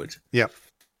forward. Yeah.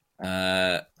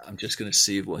 I'm just going to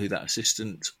see who that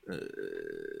assistant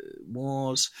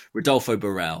was. Rodolfo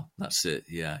Borrell. That's it.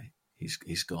 Yeah,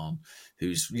 he's gone.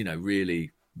 Who's really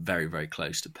very, very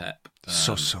close to Pep.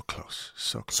 So close.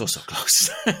 So close.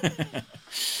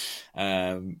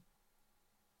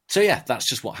 So yeah, that's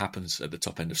just what happens at the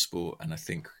top end of sport, and I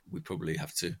think we probably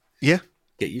have to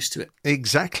get used to it.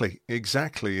 Exactly.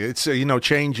 It's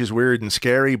change is weird and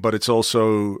scary, but it's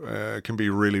also can be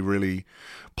really, really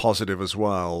positive as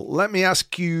well. Let me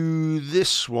ask you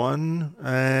this one.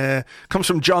 Comes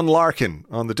from John Larkin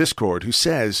on the Discord, who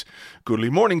says, "Goodly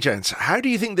morning, gents. How do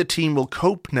you think the team will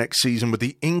cope next season with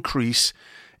the increase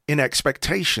in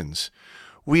expectations?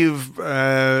 We've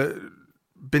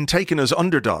been taken as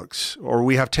underdogs, or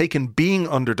we have taken being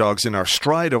underdogs in our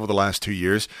stride over the last 2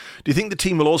 years, do you think the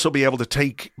team will also be able to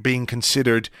take being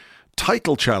considered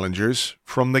title challengers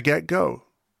from the get-go?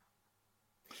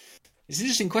 It's an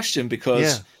interesting question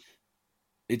because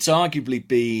it's arguably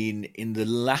been in the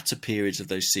latter periods of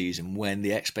those seasons when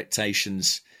the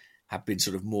expectations have been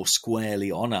sort of more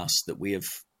squarely on us that we have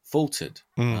faltered.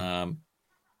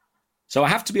 So I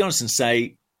have to be honest and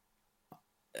say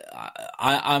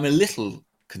I'm a little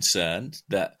concerned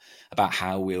about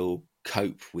how we'll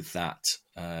cope with that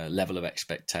level of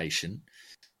expectation.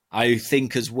 I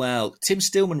think as well, Tim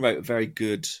Stillman wrote a very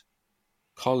good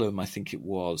column, I think it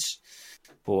was,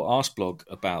 for Arsblog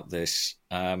about this,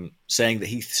 saying that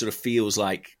he sort of feels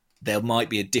like there might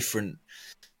be a different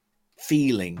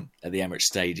feeling at the Emirates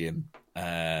Stadium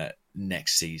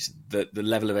next season. That the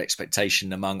level of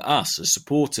expectation among us as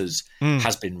supporters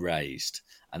has been raised,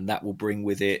 and that will bring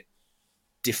with it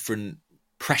different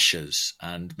pressures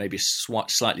and maybe a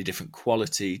slightly different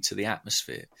quality to the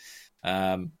atmosphere.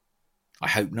 I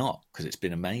hope not, because it's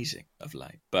been amazing of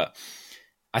late. But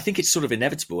I think it's sort of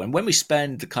inevitable. And when we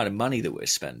spend the kind of money that we're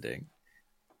spending,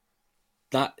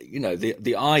 that, you know,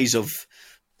 the eyes of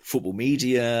football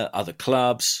media, other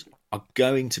clubs are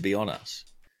going to be on us.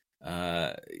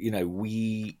 You know,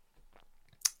 we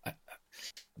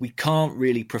can't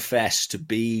really profess to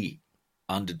be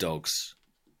underdogs,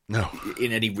 no,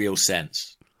 in any real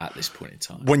sense at this point in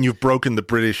time. When you've broken the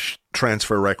British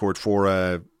transfer record for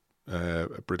a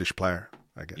British player,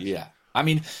 I guess. Yeah, I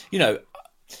mean, you know,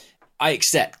 I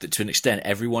accept that to an extent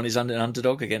everyone is an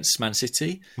underdog against Man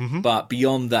City, but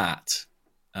beyond that,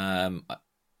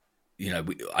 you know,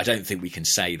 I don't think we can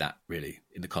say that really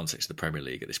in the context of the Premier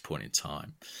League at this point in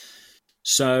time.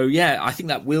 So yeah, I think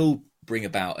that will bring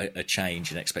about a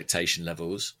change in expectation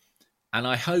levels, and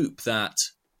I hope that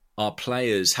our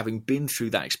players, having been through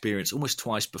that experience almost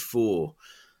twice before,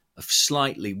 of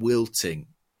slightly wilting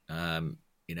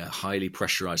in a highly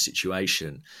pressurized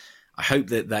situation, I hope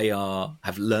that they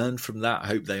have learned from that. I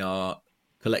hope they are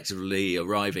collectively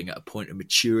arriving at a point of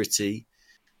maturity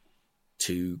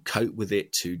to cope with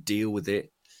it, to deal with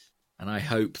it. And I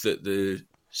hope that the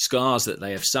scars that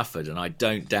they have suffered, and I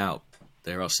don't doubt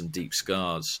there are some deep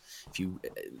scars. If you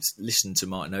listen to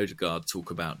Martin Odegaard talk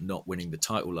about not winning the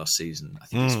title last season, I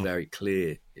think it's very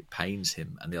clear it pains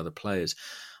him and the other players.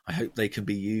 I hope they can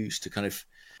be used to kind of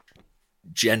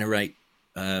generate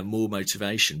more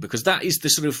motivation, because that is the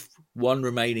sort of one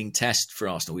remaining test for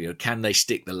Arsenal. You know, can they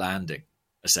stick the landing,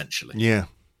 essentially? Yeah.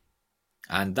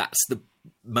 And that's the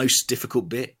most difficult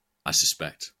bit, I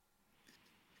suspect.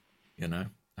 You know,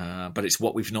 but it's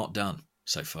what we've not done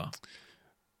so far.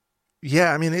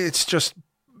 Yeah, I mean, it's just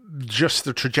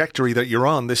the trajectory that you're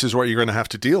on. This is what you're going to have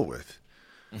to deal with.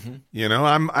 You know,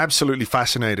 I'm absolutely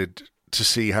fascinated to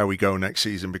see how we go next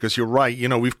season, because you're right. You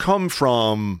know, we've come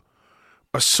from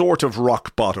a sort of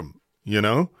rock bottom, you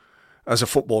know, as a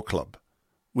football club.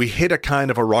 We hit a kind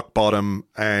of a rock bottom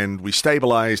and we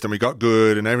stabilized and we got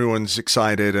good and everyone's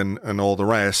excited and all the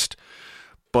rest.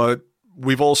 But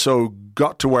we've also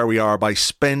got to where we are by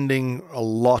spending a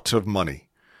lot of money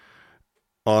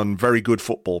on very good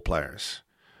football players.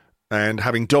 And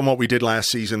having done what we did last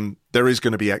season, there is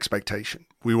going to be expectation.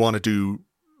 We want to do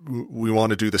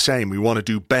the same. We want to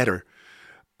do better.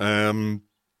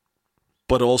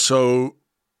 But also,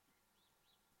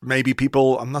 maybe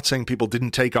I'm not saying people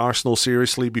didn't take Arsenal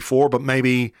seriously before, but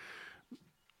maybe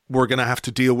we're going to have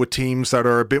to deal with teams that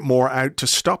are a bit more out to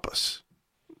stop us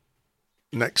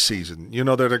next season. You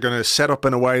know, that are going to set up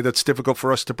in a way that's difficult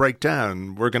for us to break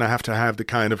down. We're going to have the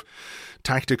kind of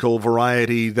tactical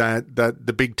variety that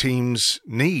the big teams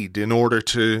need in order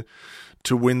to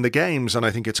win the games. And I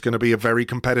think it's going to be a very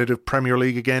competitive Premier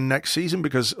League again next season,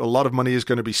 because a lot of money is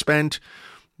going to be spent.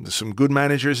 There's some good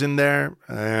managers in there.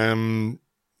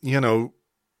 You know,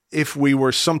 if we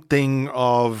were something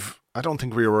of, I don't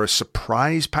think we were a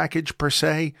surprise package per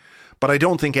se, but I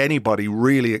don't think anybody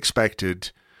really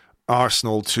expected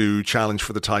Arsenal to challenge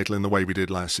for the title in the way we did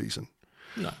last season.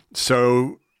 No.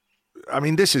 So, I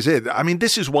mean, this is it. I mean,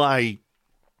 this is why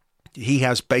he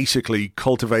has basically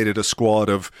cultivated a squad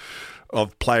of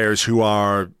players who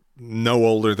are no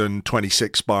older than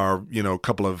 26, bar, you know, a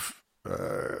couple of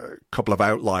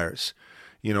outliers.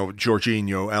 You know,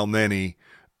 Jorginho, Elneny,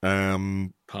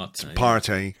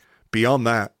 Partey. Beyond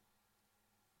that,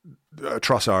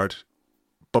 Trossard.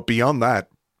 But beyond that,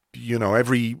 you know,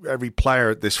 every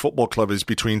player at this football club is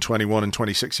between 21 and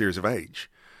 26 years of age.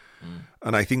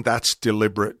 And I think that's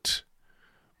deliberate,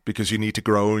 because you need to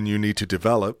grow and you need to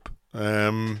develop.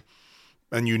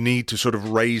 and you need to sort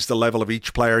of raise the level of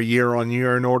each player year on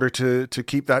year in order to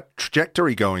keep that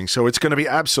trajectory going. So it's going to be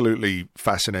absolutely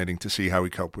fascinating to see how we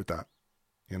cope with that,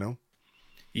 you know?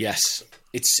 Yes,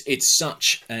 it's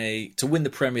such to win the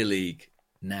Premier League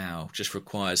now just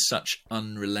requires such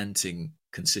unrelenting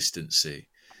consistency.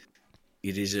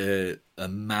 It is a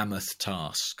mammoth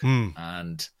task,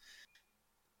 and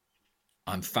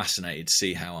I'm fascinated to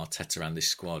see how Arteta and this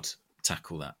squad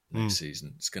tackle that next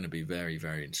season. It's going to be very,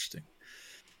 very interesting.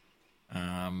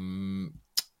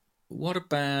 What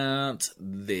about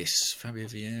this? Fabio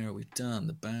Vieira, we've done.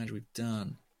 The badge, we've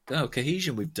done. Oh,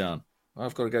 cohesion, we've done.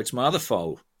 I've got to go to my other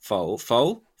folder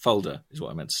is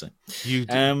what I meant to say.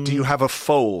 Do you have a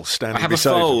foal standing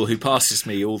beside you? I have a foal who passes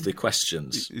me all the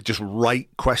questions. You just write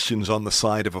questions on the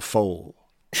side of a foal.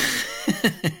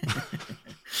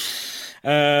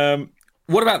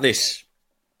 What about this?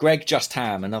 Greg Just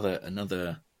Ham,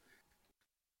 another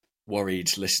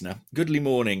worried listener. Goodly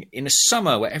morning. In a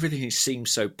summer where everything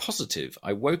seems so positive,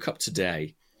 I woke up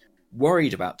today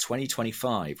worried about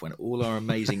 2025 when all our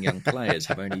amazing young players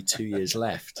have only 2 years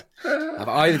left. Have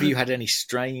either of you had any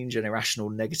strange and irrational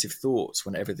negative thoughts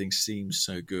when everything seems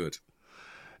so good?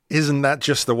 Isn't that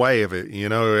just the way of it? You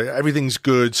know, everything's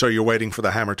good, so you're waiting for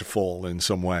the hammer to fall in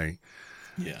some way.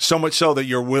 Yeah. So much so that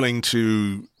you're willing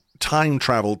to time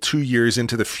travel 2 years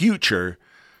into the future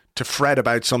to fret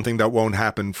about something that won't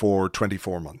happen for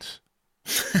 24 months.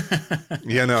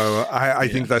 You know, I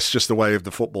think that's just the way of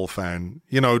the football fan.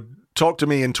 You know, talk to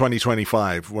me in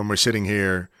 2025 when we're sitting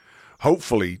here,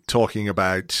 hopefully talking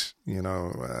about, you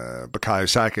know, Bukayo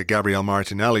Saka, Gabriel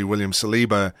Martinelli, William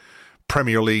Saliba,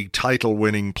 Premier League title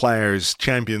winning players,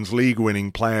 Champions League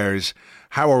winning players.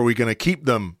 How are we going to keep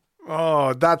them?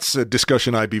 Oh, that's a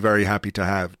discussion I'd be very happy to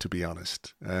have, to be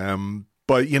honest.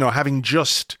 But, you know, having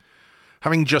just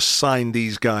signed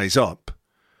these guys up,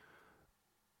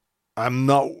 I'm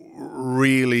not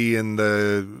really in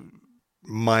the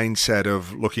mindset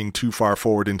of looking too far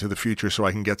forward into the future so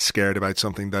I can get scared about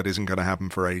something that isn't going to happen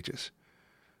for ages.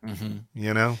 Mm-hmm.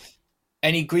 You know?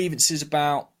 Any grievances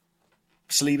about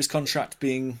Saliba's contract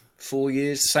being 4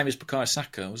 years? Same as Bukayo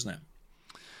Saka, wasn't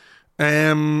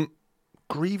it?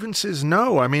 Grievances?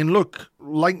 No. I mean, look,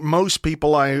 like most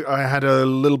people, I had a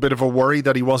little bit of a worry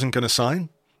that he wasn't going to sign,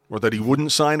 or that he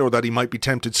wouldn't sign, or that he might be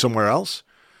tempted somewhere else.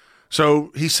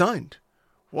 So he signed.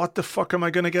 What the fuck am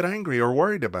I going to get angry or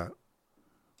worried about?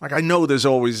 Like, I know there's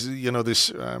always, you know,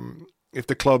 this, if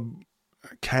the club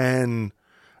can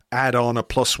add on a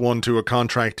 +1 to a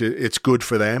contract, it's good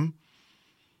for them.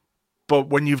 But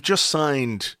when you've just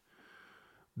signed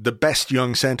the best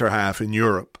young centre-half in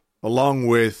Europe, along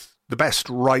with the best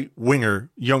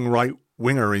young right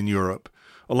winger in Europe,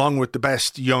 along with the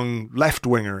best young left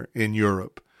winger in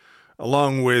Europe,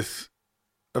 along with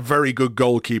a very good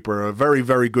goalkeeper, a very,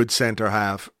 very good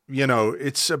centre-half, you know,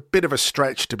 it's a bit of a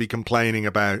stretch to be complaining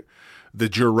about the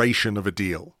duration of a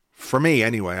deal. For me,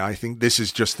 anyway, I think this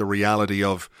is just the reality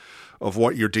of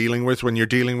what you're dealing with when you're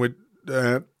dealing with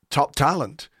top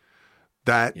talent.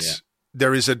 That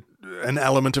there is an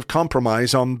element of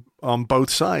compromise on both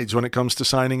sides when it comes to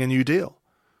signing a new deal.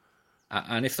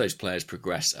 And if those players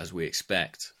progress as we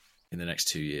expect in the next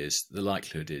 2 years, the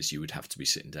likelihood is you would have to be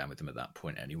sitting down with them at that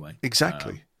point anyway.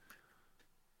 Exactly.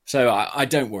 So I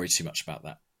don't worry too much about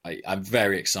that. I'm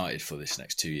very excited for this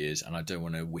next 2 years, and I don't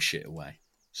want to wish it away.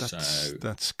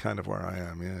 That's kind of where I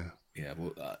am, yeah. Yeah,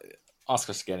 well, ask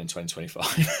us again in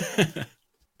 2025.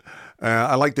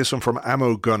 I like this one from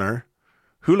Ammo Gunner.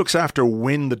 Who looks after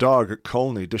Win the dog at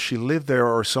Colney? Does she live there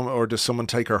or does someone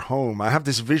take her home? I have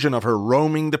this vision of her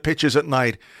roaming the pitches at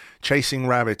night, chasing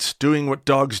rabbits, doing what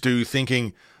dogs do,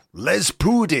 thinking, Les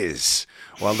Poudis,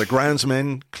 while the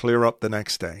groundsmen clear up the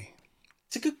next day.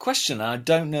 It's a good question. I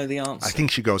don't know the answer. I think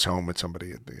she goes home with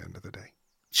somebody at the end of the day.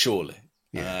 Surely.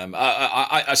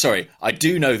 Yeah. Sorry, I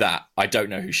do know that. I don't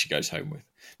know who she goes home with.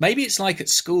 Maybe it's like at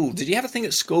school. Did you have a thing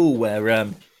at school where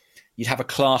you'd have a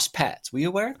class pet? Were you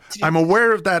aware? I'm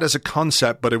aware of that as a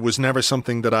concept, but it was never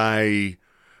something that I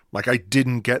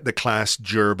didn't get the class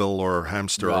gerbil or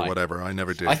hamster or whatever. I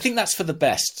never did. I think that's for the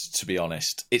best, to be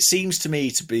honest. It seems to me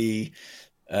to be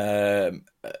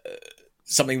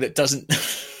something that doesn't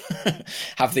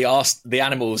have the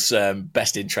animal's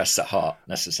best interests at heart,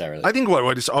 necessarily. I think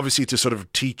what is obviously to sort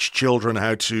of teach children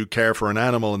how to care for an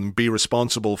animal and be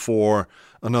responsible for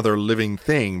another living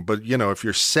thing. But, you know, if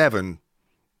you're 7...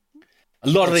 A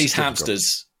lot of these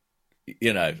hamsters,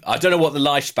 you know, I don't know what the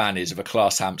lifespan is of a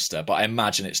class hamster, but I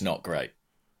imagine it's not great.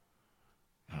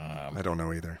 I don't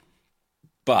know either.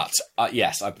 But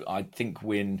yes, I think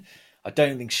Win. I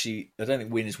don't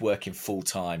think Win is working full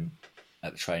time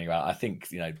at the training ground. I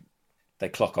think, you know, they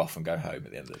clock off and go home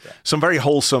at the end of the day. Some very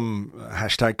wholesome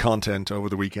hashtag content over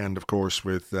the weekend, of course,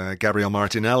 with Gabriel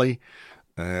Martinelli,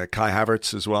 Kai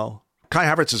Havertz as well. Kai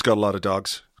Havertz has got a lot of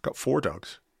dogs. He's got 4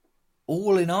 dogs.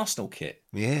 All in Arsenal kit.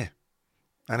 Yeah.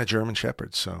 And a German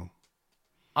Shepherd, so...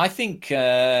 I think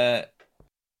it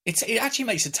actually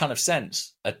makes a ton of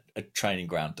sense, a training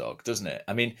ground dog, doesn't it?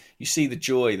 I mean, you see the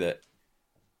joy that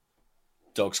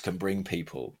dogs can bring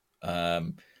people,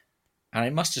 and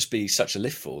it must just be such a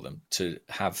lift for them to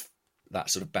have that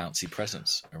sort of bouncy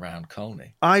presence around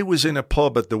Colney. I was in a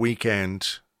pub at the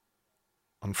weekend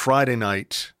on Friday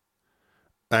night,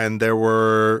 and there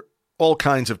were all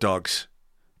kinds of dogs.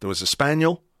 There was a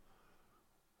Spaniel,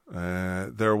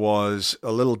 there was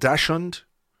a little Dachshund,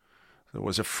 there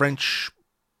was a French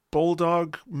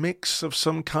Bulldog mix of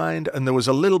some kind, and there was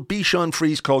a little Bichon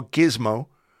Frise called Gizmo,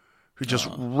 who just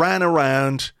ran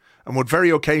around and would very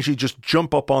occasionally just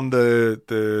jump up on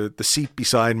the seat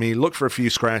beside me, look for a few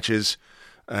scratches,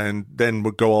 and then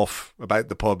would go off about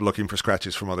the pub looking for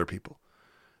scratches from other people.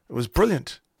 It was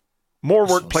brilliant. More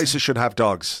workplaces should have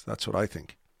dogs. That's what I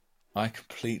think. I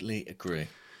completely agree.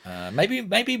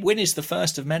 Maybe Win is the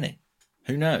first of many.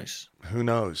 Who knows? Who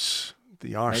knows?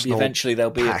 The Arsenal Maybe eventually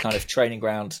there'll be pack. a kind of training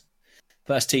ground,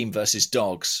 first team versus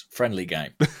dogs friendly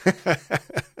game.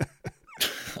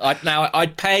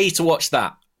 I'd pay to watch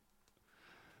that.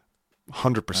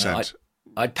 100%.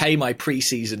 I'd pay my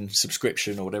pre-season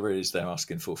subscription or whatever it is they're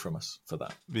asking from us for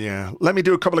that. Yeah. Let me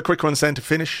do a couple of quick ones then to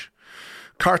finish.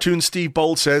 Cartoon Steve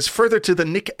Bolt says, further to the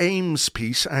Nick Ames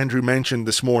piece Andrew mentioned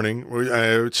this morning,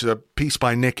 it's a piece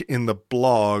by Nick in the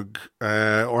blog,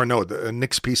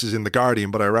 Nick's piece is in The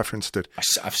Guardian, but I referenced it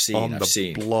I've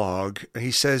seen. blog. He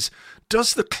says,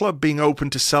 does the club being open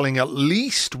to selling at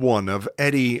least one of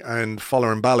Eddie and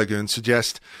Fuller and Balogun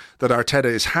suggest that Arteta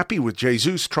is happy with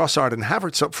Jesus, Trossard and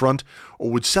Havertz up front, or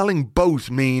would selling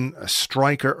both mean a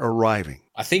striker arriving?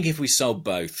 I think if we sold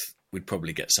both, we'd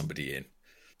probably get somebody in.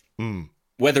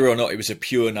 Whether or not it was a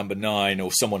pure number 9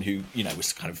 or someone who,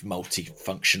 was kind of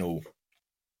multifunctional,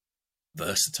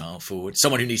 versatile forward,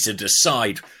 someone who needs to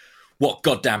decide what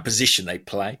goddamn position they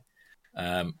play.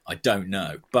 I don't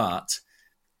know, but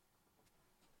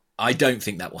I don't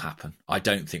think that will happen. I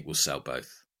don't think we'll sell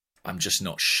both. I'm just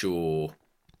not sure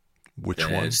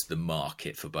there's the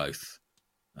market for both.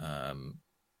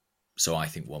 So I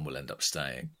think one will end up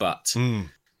staying, but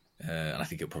and I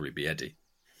think it'll probably be Eddie.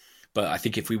 But I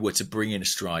think if we were to bring in a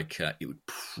striker, it would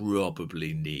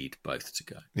probably need both to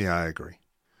go. Yeah, I agree.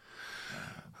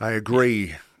 I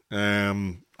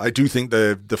do think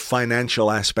the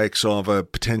financial aspects of a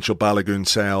potential Balogun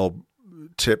sale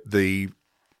tip the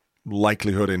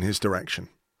likelihood in his direction.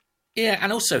 Yeah,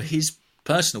 and also his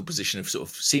personal position of sort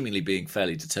of seemingly being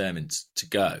fairly determined to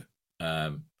go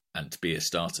and to be a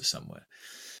starter somewhere,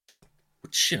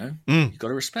 which, you've got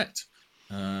to respect.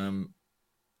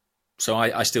 So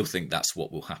I still think that's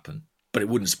what will happen. But it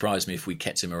wouldn't surprise me if we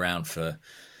kept him around for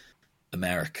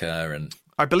America. And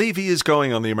I believe he is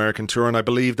going on the American tour, and I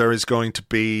believe there is going to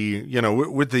be,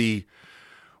 with the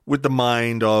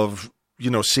mind of,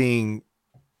 seeing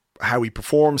how he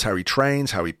performs, how he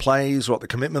trains, how he plays, what the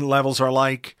commitment levels are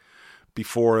like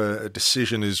before a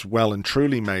decision is well and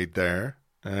truly made there.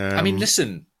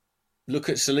 Listen, look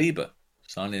at Saliba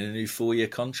signing a new 4-year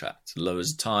contract. There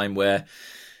was a time where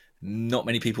not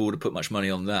many people would have put much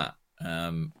money on that.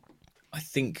 I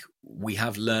think we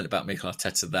have learned about Mikel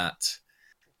Arteta that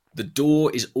the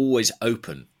door is always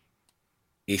open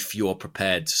if you're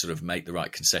prepared to sort of make the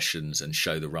right concessions and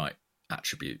show the right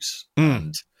attributes.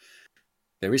 And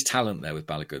there is talent there with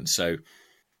Balogun. So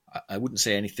I wouldn't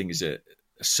say anything is a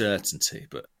certainty,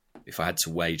 but if I had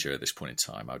to wager at this point in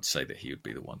time, I would say that he would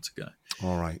be the one to go.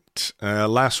 All right.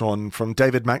 Last one from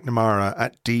David McNamara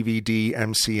at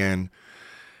DVDMCN.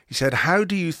 He said, how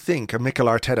do you think a Mikel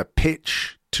Arteta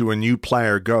pitch to a new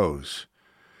player goes?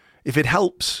 If it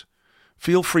helps,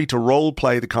 feel free to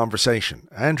role-play the conversation.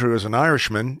 Andrew, as an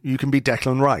Irishman, you can be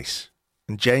Declan Rice,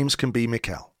 and James can be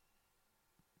Mikel.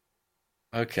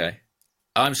 Okay.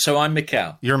 I'm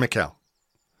Mikel. You're Mikel.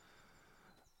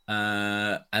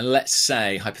 And let's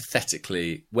say,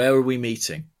 hypothetically, where are we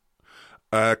meeting?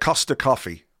 Costa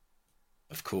Coffee.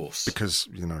 Of course. Because,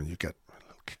 you get a little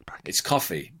kickback. It's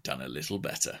coffee done a little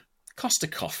better. Costa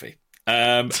Coffee.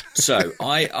 So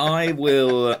I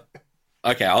will...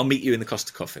 Okay, I'll meet you in the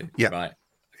Costa Coffee. Yeah. Right.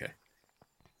 Okay.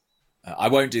 I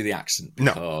won't do the accent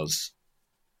because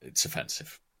it's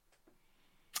offensive.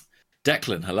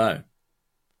 Declan, hello.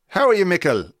 How are you,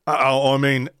 Mikel? All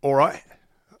right.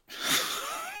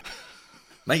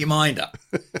 Make your mind up.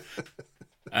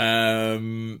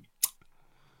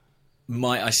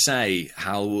 Might I say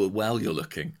how well you're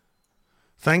looking?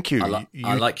 Thank you.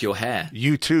 I like your hair.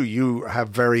 You too. You have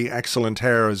very excellent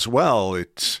hair as well.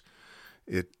 It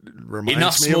reminds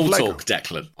Enough me small of Lego. talk,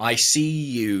 Declan. I see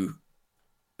you.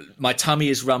 My tummy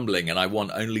is rumbling, and I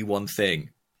want only one thing: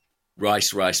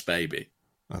 rice, rice, baby.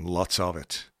 And lots of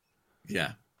it.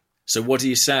 Yeah. So what do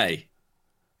you say?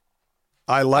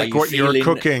 I like what you're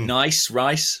cooking. Nice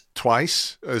rice?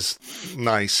 Twice as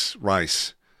nice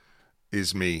rice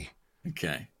is me.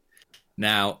 Okay.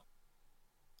 Now,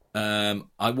 I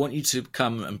want you to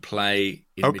come and play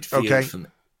in midfield. Okay. For me.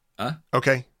 Huh?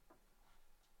 Okay.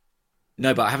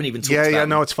 No, but I haven't even talked about Yeah, it.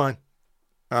 no, it's fine.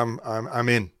 I'm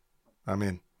in.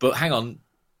 But hang on.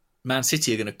 Man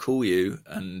City are going to call you,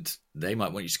 and they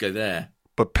might want you to go there.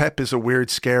 But Pep is a weird,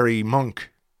 scary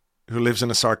monk who lives in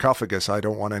a sarcophagus. I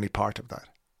don't want any part of that.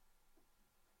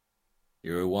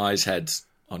 You're a wise head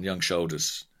on young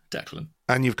shoulders, Declan.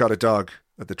 And you've got a dog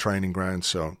at the training ground,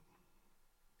 so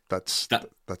that's the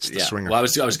swinger. Well, I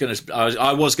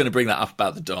was going to bring that up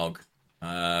about the dog.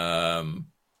 I'm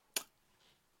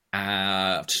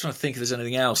just trying to think if there's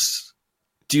anything else.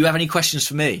 Do you have any questions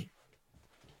for me?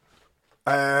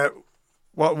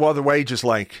 What are the wages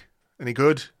like? Any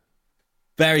good?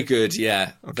 Very good,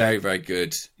 yeah. Okay. Very, very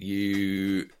good.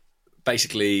 You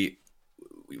basically,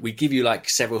 we give you like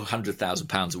several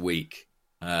 £100,000 a week,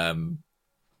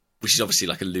 which is obviously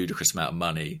like a ludicrous amount of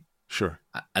money. Sure.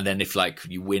 And then if like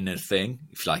you win a thing,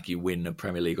 if like you win a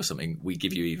Premier League or something, we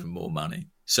give you even more money.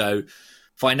 So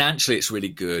financially, it's really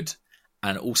good.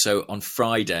 And also on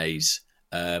Fridays,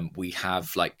 we have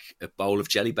like a bowl of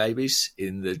jelly babies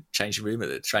in the changing room at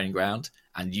the training ground,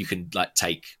 and you can like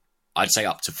take, I'd say,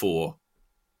 up to 4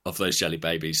 of those jelly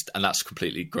babies, and that's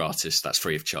completely gratis. That's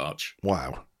free of charge.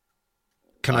 Wow.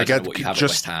 Can I don't get know what you have at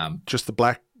West Ham? just the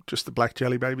black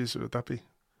jelly babies? Would that be?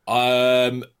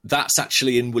 That's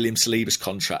actually in William Saliba's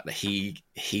contract that he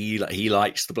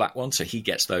likes the black one, so he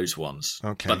gets those ones.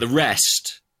 Okay. But the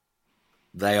rest,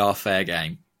 they are fair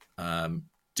game.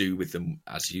 Do with them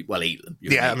as you eat them.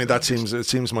 Yeah, I mean it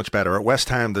seems much better. At West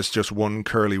Ham, there's just one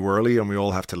curly whirly, and we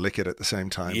all have to lick it at the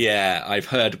same time. Yeah, I've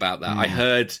heard about that. I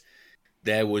heard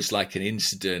there was like an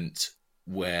incident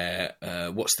where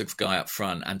what's the guy up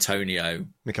front,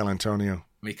 Mikel Antonio,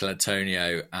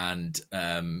 and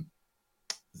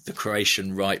the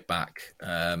Croatian right back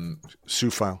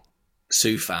Sufal.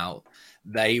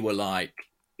 They were like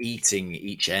eating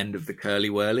each end of the curly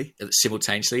whirly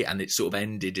simultaneously, and it sort of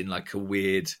ended in like a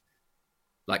weird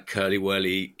like curly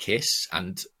whirly kiss,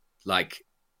 and like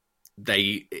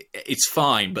it's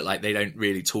fine, but like they don't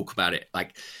really talk about it.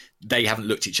 Like they haven't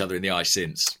looked each other in the eye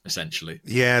since, essentially.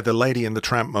 Yeah, the Lady in the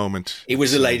Tramp moment. It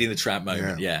was a Lady in the Tramp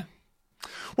moment, yeah.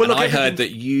 Well, look, I heard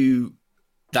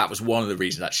that was one of the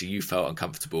reasons actually you felt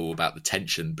uncomfortable about the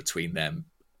tension between them,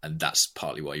 and that's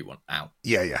partly why you want out.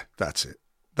 Yeah, that's it.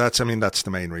 That's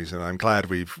the main reason. I'm glad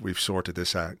we've sorted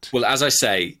this out. Well, as I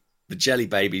say, the jelly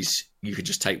babies, you could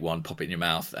just take one, pop it in your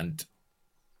mouth, and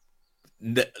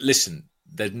listen,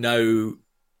 there's no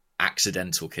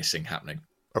accidental kissing happening.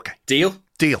 Okay. Deal.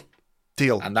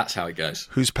 And that's how it goes.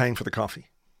 Who's paying for the coffee?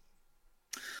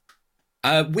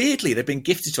 Weirdly, they've been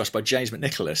gifted to us by James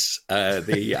McNicholas,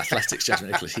 the Athletics James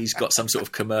McNicholas. He's got some sort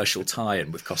of commercial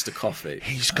tie-in with Costa Coffee.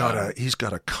 He's got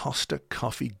a Costa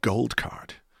Coffee gold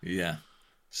card. Yeah.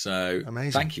 So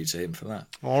amazing. Thank you to him for that.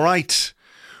 All right.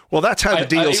 Well, that's how the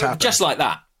deals happen. Just like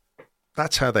that.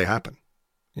 That's how they happen.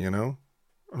 You know?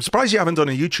 I'm surprised you haven't done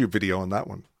a YouTube video on that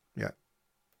one yet.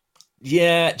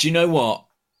 Yeah. Do you know what?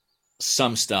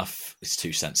 Some stuff is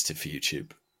too sensitive for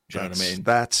YouTube. Do you know what I mean?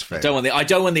 That's fair. I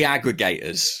don't want the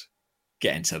aggregators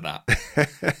get into that.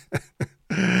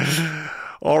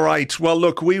 All right. Well,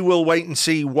 look, we will wait and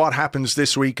see what happens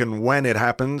this week and when it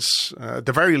happens. At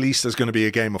the very least, there's going to be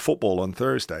a game of football on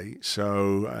Thursday.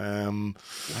 So,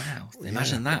 wow,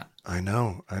 imagine that. I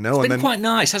know. It's been quite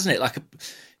nice, hasn't it? Like,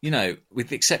 with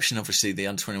the exception, obviously, the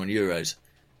Under-21 Euros,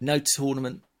 no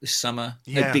tournament this summer,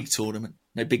 no big tournament,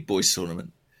 no big boys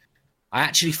tournament. I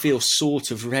actually feel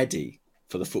sort of ready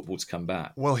for the football to come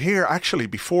back. Well, here, actually,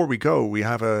 before we go, we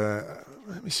have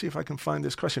let me see if I can find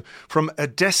this question from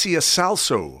Adesia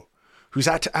Salso, who's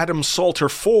at Adam Salter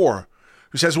 4,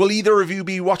 who says, will either of you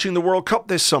be watching the World Cup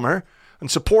this summer and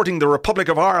supporting the Republic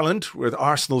of Ireland with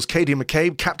Arsenal's Katie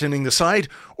McCabe captaining the side,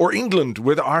 or England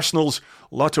with Arsenal's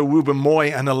Lotte Wubben-Moy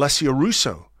and Alessia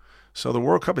Russo? So the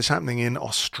World Cup is happening in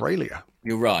Australia.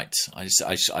 You're right. I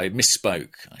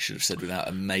misspoke. I should have said without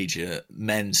a major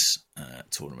men's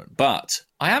tournament. But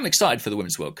I am excited for the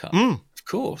Women's World Cup. Of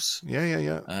course.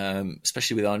 Yeah.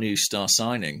 Especially with our new star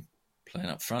signing playing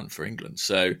up front for England.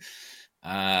 So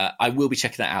I will be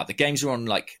checking that out. The games are on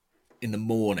like in the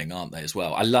morning, aren't they, as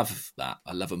well? I love that.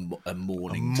 I love a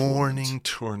morning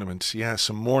tournament. Yeah,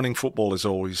 some morning football is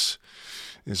always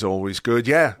good.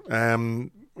 Yeah.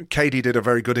 Katie did a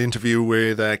very good interview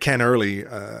with Ken Early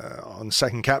on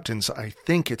Second Captains. I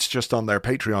think it's just on their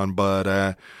Patreon,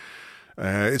 but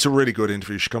it's a really good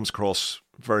interview. She comes across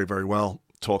very, very well.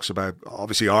 Talks about,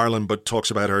 obviously, Ireland, but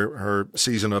talks about her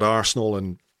season at Arsenal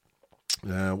and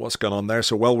what's going on there.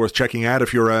 So well worth checking out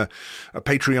if you're a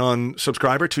Patreon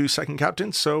subscriber to Second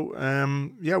Captains. So,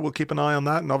 yeah, we'll keep an eye on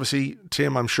that. And obviously,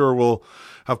 Tim, I'm sure will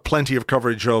have plenty of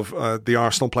coverage of the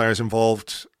Arsenal players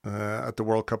involved at the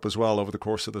World Cup as well over the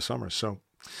course of the summer. So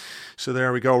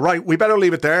there we go. Right, we better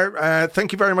leave it there.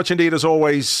 Thank you very much indeed, as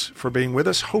always, for being with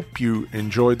us. Hope you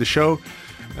enjoyed the show,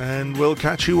 and we'll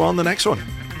catch you on the next one.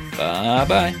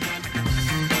 Bye-bye.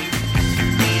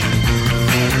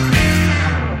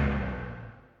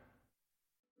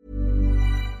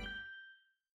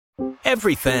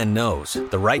 Every fan knows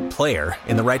the right player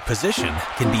in the right position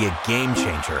can be a game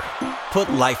changer. Put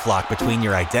LifeLock between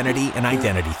your identity and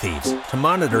identity thieves to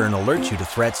monitor and alert you to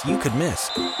threats you could miss.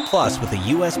 Plus, with a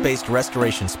U.S.-based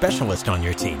restoration specialist on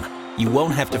your team, you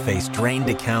won't have to face drained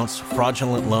accounts,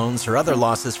 fraudulent loans, or other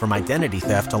losses from identity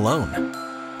theft alone.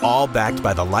 All backed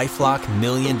by the LifeLock $1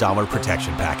 Million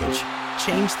Protection Package.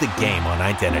 Change the game on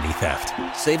identity theft.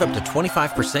 Save up to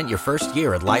 25% your first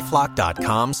year at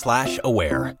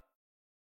LifeLock.com/aware.